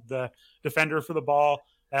out-muscled the defender for the ball.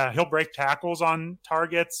 He'll break tackles on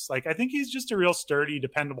targets. Like, I think he's just a real sturdy,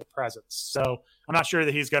 dependable presence. So I'm not sure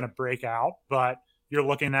that he's going to break out, but you're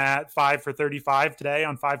looking at 5 for 35 today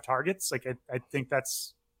on 5 targets. Like, I think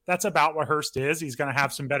that's about what Hurst is. He's going to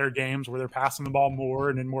have some better games where they're passing the ball more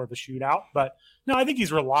and in more of a shootout. But no, I think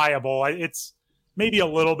he's reliable. It's maybe a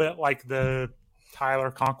little bit like the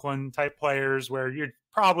Tyler Conklin type players where you're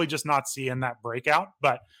probably just not seeing that breakout.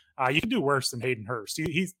 But you can do worse than Hayden Hurst.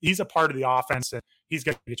 He's a part of the offense, and he's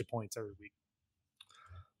going to get you points every week.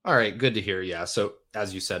 All right, good to hear. Yeah, so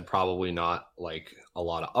as you said, probably not like a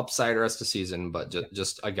lot of upside rest of season, but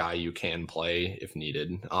just a guy you can play if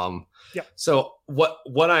needed. Yeah. So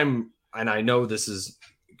what I'm, and I know this is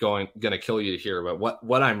going to kill you to hear, but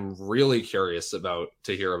what I'm really curious about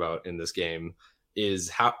to hear about in this game is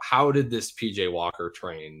how did this PJ Walker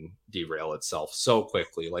train derail itself so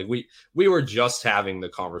quickly? Like we were just having the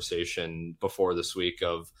conversation before this week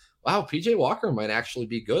of, wow, PJ Walker might actually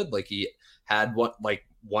be good. Like he had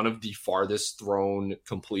one of the farthest thrown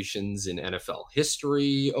completions in NFL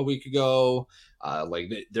history a week ago.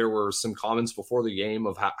 There were some comments before the game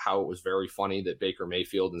of how it was very funny that Baker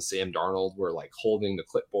Mayfield and Sam Darnold were like holding the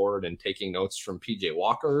clipboard and taking notes from PJ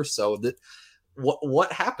Walker. So that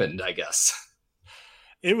what happened, I guess.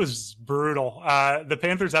 It was brutal. The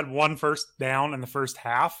Panthers had one first down in the first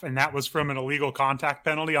half, and that was from an illegal contact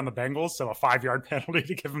penalty on the Bengals, so a 5-yard penalty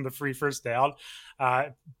to give them the free first down.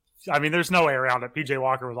 I mean, there's no way around it. PJ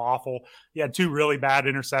Walker was awful. He had 2 really bad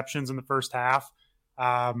interceptions in the first half.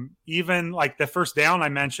 Even like the first down I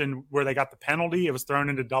mentioned where they got the penalty, it was thrown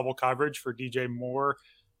into double coverage for DJ Moore.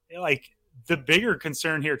 Like, the bigger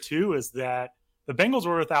concern here too is that the Bengals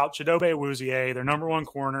were without Chidobe Awuzie, their number 1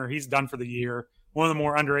 corner. He's done for the year. One of the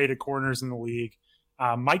more underrated corners in the league.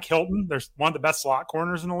 Mike Hilton, there's one of the best slot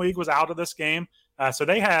corners in the league, was out of this game. So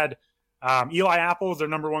they had Eli Apple as their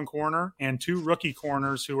number 1 corner and 2 rookie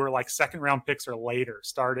corners who were like second-round picks or later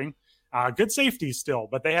starting. Good safety still,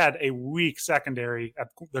 but they had a weak secondary at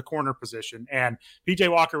the corner position. And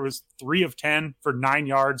PJ Walker was 3 of 10 for 9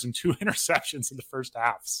 yards and 2 interceptions in the first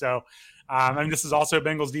half. So, this is also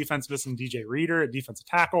Bengals defense missing DJ Reader at defensive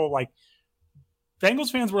tackle. Like,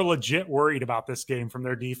 Bengals fans were legit worried about this game from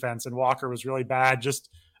their defense, and Walker was really bad.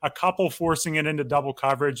 Just a couple forcing it into double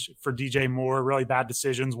coverage for DJ Moore, really bad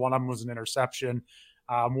decisions. One of them was an interception.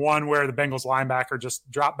 One where the Bengals linebacker just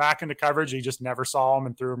dropped back into coverage. He just never saw him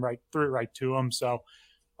and threw it right to him. So,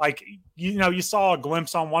 like, you saw a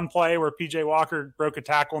glimpse on one play where PJ Walker broke a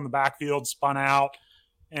tackle in the backfield, spun out,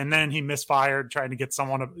 and then he misfired trying to get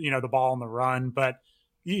someone, the ball on the run. But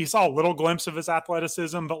you saw a little glimpse of his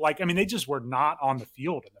athleticism, but they just were not on the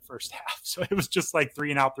field in the first half. So it was just like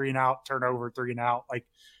 3 and out, turnover, 3 and out.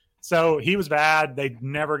 So he was bad. They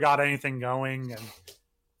never got anything going. And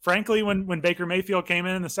frankly, when Baker Mayfield came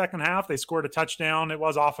in the second half, they scored a touchdown. It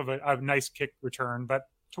was off of a nice kick return, but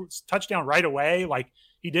touchdown right away. Like,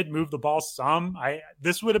 he did move the ball some.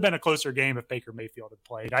 This would have been a closer game if Baker Mayfield had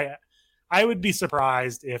played. I would be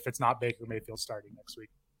surprised if it's not Baker Mayfield starting next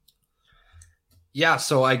week. Yeah,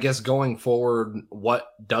 so I guess going forward, what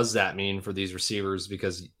does that mean for these receivers?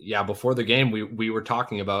 Because, before the game, we were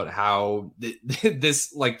talking about how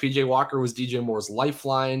this, like, PJ Walker was DJ Moore's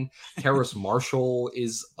lifeline. Terrace Marshall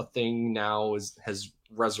is a thing now, has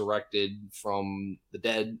resurrected from the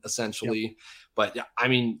dead, essentially. Yep. But,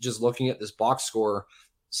 just looking at this box score,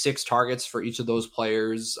 6 targets for each of those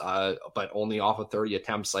players, but only off of 30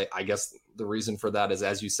 attempts. I guess the reason for that is,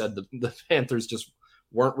 as you said, the Panthers just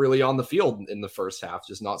weren't really on the field in the first half,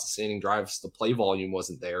 just not sustaining drives. The play volume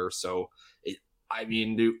wasn't there. So,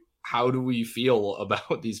 how do we feel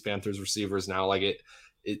about these Panthers receivers now? Like,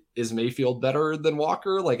 is Mayfield better than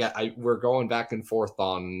Walker? Like, we're going back and forth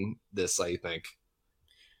on this, I think.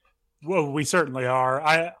 Well, we certainly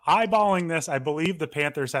are. Eyeballing this, I believe the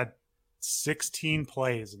Panthers had 16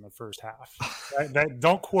 plays in the first half.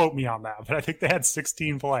 Don't quote me on that, but I think they had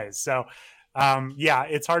 16 plays. So,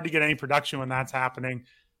 it's hard to get any production when that's happening.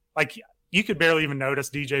 Like, you could barely even notice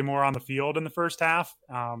DJ Moore on the field in the first half.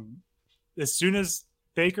 As soon as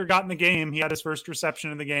Baker got in the game, he had his first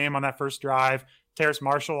reception in the game on that first drive. Terrace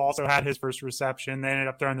Marshall also had his first reception. They ended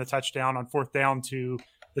up throwing the touchdown on 4th down to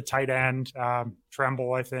the tight end,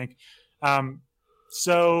 Tremble, I think.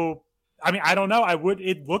 I don't know.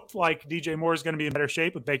 It looked like DJ Moore is going to be in better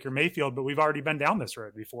shape with Baker Mayfield, but we've already been down this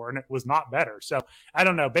road before, and it was not better. So I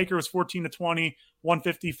don't know. Baker was 14 to 20,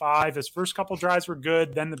 155. His first couple drives were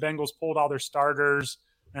good. Then the Bengals pulled all their starters,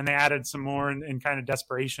 and they added some more in kind of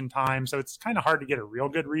desperation time. So it's kind of hard to get a real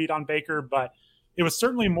good read on Baker, but it was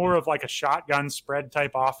certainly more of like a shotgun spread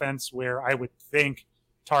type offense where I would think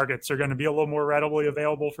targets are going to be a little more readily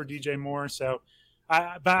available for DJ Moore. So,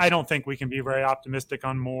 but I don't think we can be very optimistic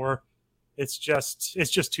on Moore. It's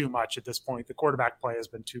just too much at this point. The quarterback play has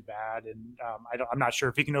been too bad, and I'm not sure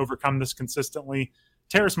if he can overcome this consistently.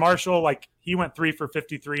 Terrace Marshall, he went 3 for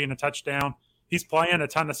 53 and a touchdown. He's playing a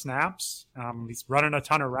ton of snaps. He's running a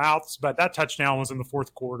ton of routes, but that touchdown was in the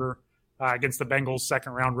fourth quarter against the Bengals'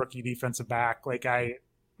 second-round rookie defensive back.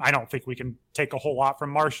 I don't think we can take a whole lot from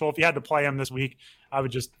Marshall. If you had to play him this week, I would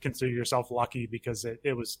just consider yourself lucky because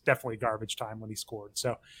it was definitely garbage time when he scored.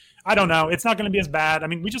 So I don't know. It's not going to be as bad.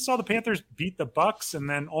 We just saw the Panthers beat the Bucs and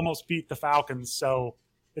then almost beat the Falcons. So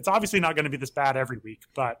it's obviously not going to be this bad every week.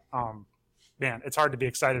 But, it's hard to be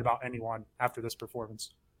excited about anyone after this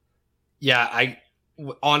performance. Yeah,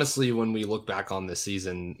 honestly, when we look back on this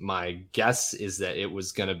season, my guess is that it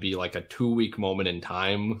was going to be like a 2-week moment in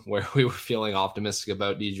time where we were feeling optimistic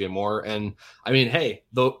about DJ Moore. And hey,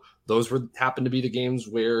 those happened to be the games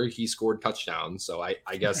where he scored touchdowns. So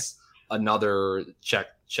I guess another check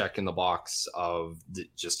check in the box of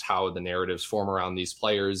just how the narratives form around these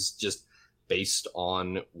players just based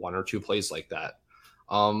on one or two plays like that.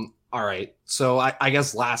 All right. So I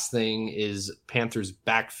guess last thing is Panthers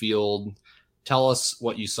backfield. Tell us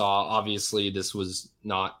what you saw. Obviously, this was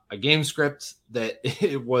not a game script that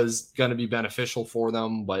it was going to be beneficial for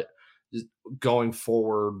them, but going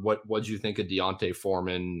forward, what do you think of D'Onta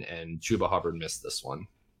Foreman and Chuba Hubbard missed this one?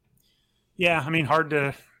 Yeah, I mean, hard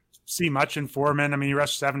to see much in Foreman. I mean, he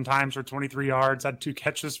rushed 7 times for 23 yards, had 2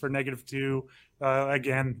 catches for -2.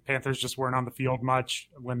 Again, Panthers just weren't on the field much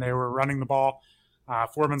when they were running the ball.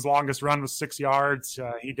 Foreman's longest run was 6 yards.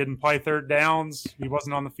 He didn't play third downs. He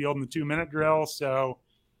wasn't on the field in the 2-minute drill. So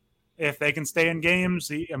if they can stay in games,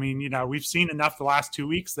 we've seen enough the last 2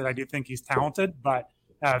 weeks that I do think he's talented. But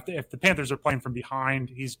if the Panthers are playing from behind,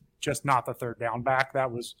 he's just not the third down back.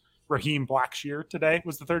 That was Raheem Blackshear today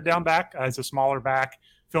was the third down back as a smaller back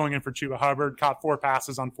filling in for Chuba Hubbard, caught 4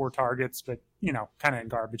 passes on 4 targets, but, kind of in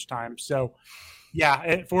garbage time. So,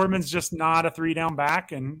 yeah, Foreman's just not a 3-down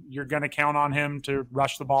back, and you're going to count on him to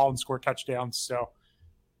rush the ball and score touchdowns. So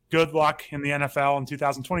good luck in the NFL in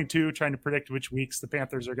 2022 trying to predict which weeks the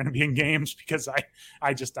Panthers are going to be in games, because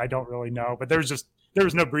I don't really know. But there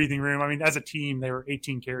was no breathing room. I mean, as a team, they were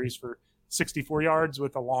 18 carries for 64 yards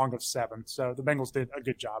with a long of 7. So the Bengals did a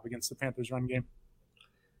good job against the Panthers run game.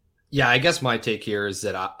 Yeah, I guess my take here is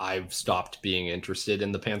that I've stopped being interested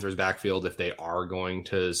in the Panthers backfield if they are going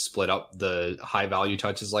to split up the high value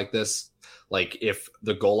touches like this. Like if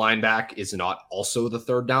the goal line back is not also the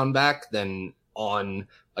third down back, then on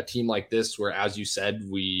a team like this, where, as you said,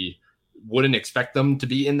 we wouldn't expect them to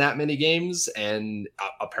be in that many games, and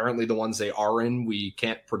apparently the ones they are in, we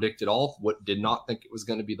can't predict at all. What did not think it was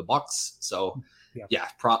going to be the Bucs. So yeah,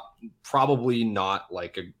 probably not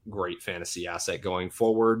like a great fantasy asset going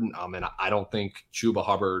forward. And I don't think Chuba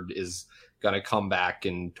Hubbard is going to come back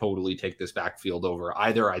and totally take this backfield over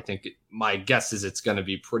either. I think my guess is it's going to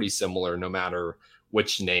be pretty similar no matter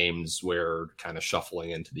which names we're kind of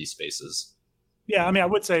shuffling into these spaces. Yeah, I mean, I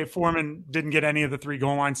would say Foreman didn't get any of the 3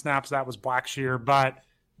 goal line snaps. That was Blackshear, but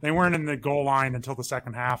they weren't in the goal line until the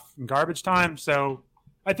second half in garbage time. So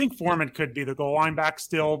I think Foreman could be the goal line back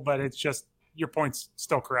still, but it's just, your point's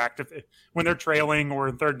still correct. If when they're trailing or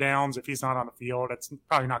in third downs, if he's not on the field, it's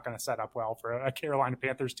probably not going to set up well for a Carolina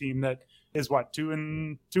Panthers team that is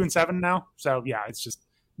 2-7 now. So yeah, it's just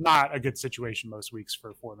not a good situation most weeks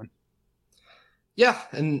for Foreman. Yeah,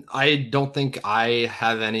 and I don't think I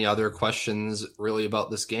have any other questions really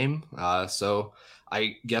about this game. So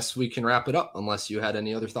I guess we can wrap it up unless you had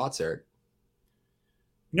any other thoughts, Eric.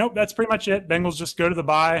 Nope, that's pretty much it. Bengals just go to the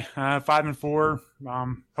bye, 5-4,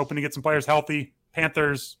 hoping to get some players healthy.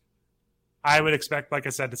 Panthers, I would expect, like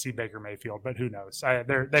I said, to see Baker Mayfield, but who knows?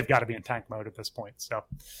 They've got to be in tank mode at this point. So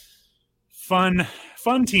fun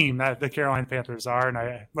team that the Carolina Panthers are, and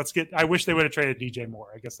I wish they would have traded DJ Moore.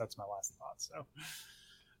 I guess that's my last thought. So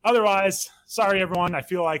otherwise, sorry everyone. I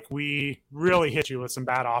feel like we really hit you with some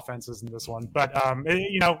bad offenses in this one, but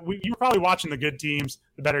you were probably watching the good teams,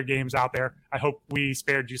 the better games out there. I hope we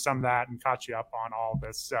spared you some of that and caught you up on all of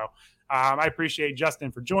this. So I appreciate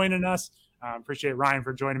Justin for joining us. Appreciate Ryan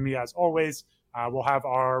for joining me as always. We'll have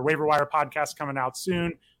our waiver wire podcast coming out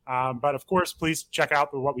soon. But of course, please check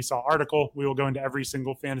out the What We Saw article. We will go into every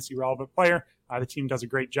single fantasy relevant player. The team does a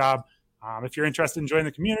great job. If you're interested in joining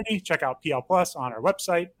the community, check out PL Plus on our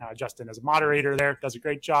website. Justin is a moderator there, does a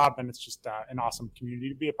great job, and it's just an awesome community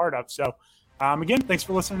to be a part of. So again, thanks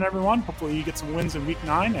for listening, everyone. Hopefully you get some wins in week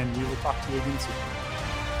 9, and we will talk to you again soon.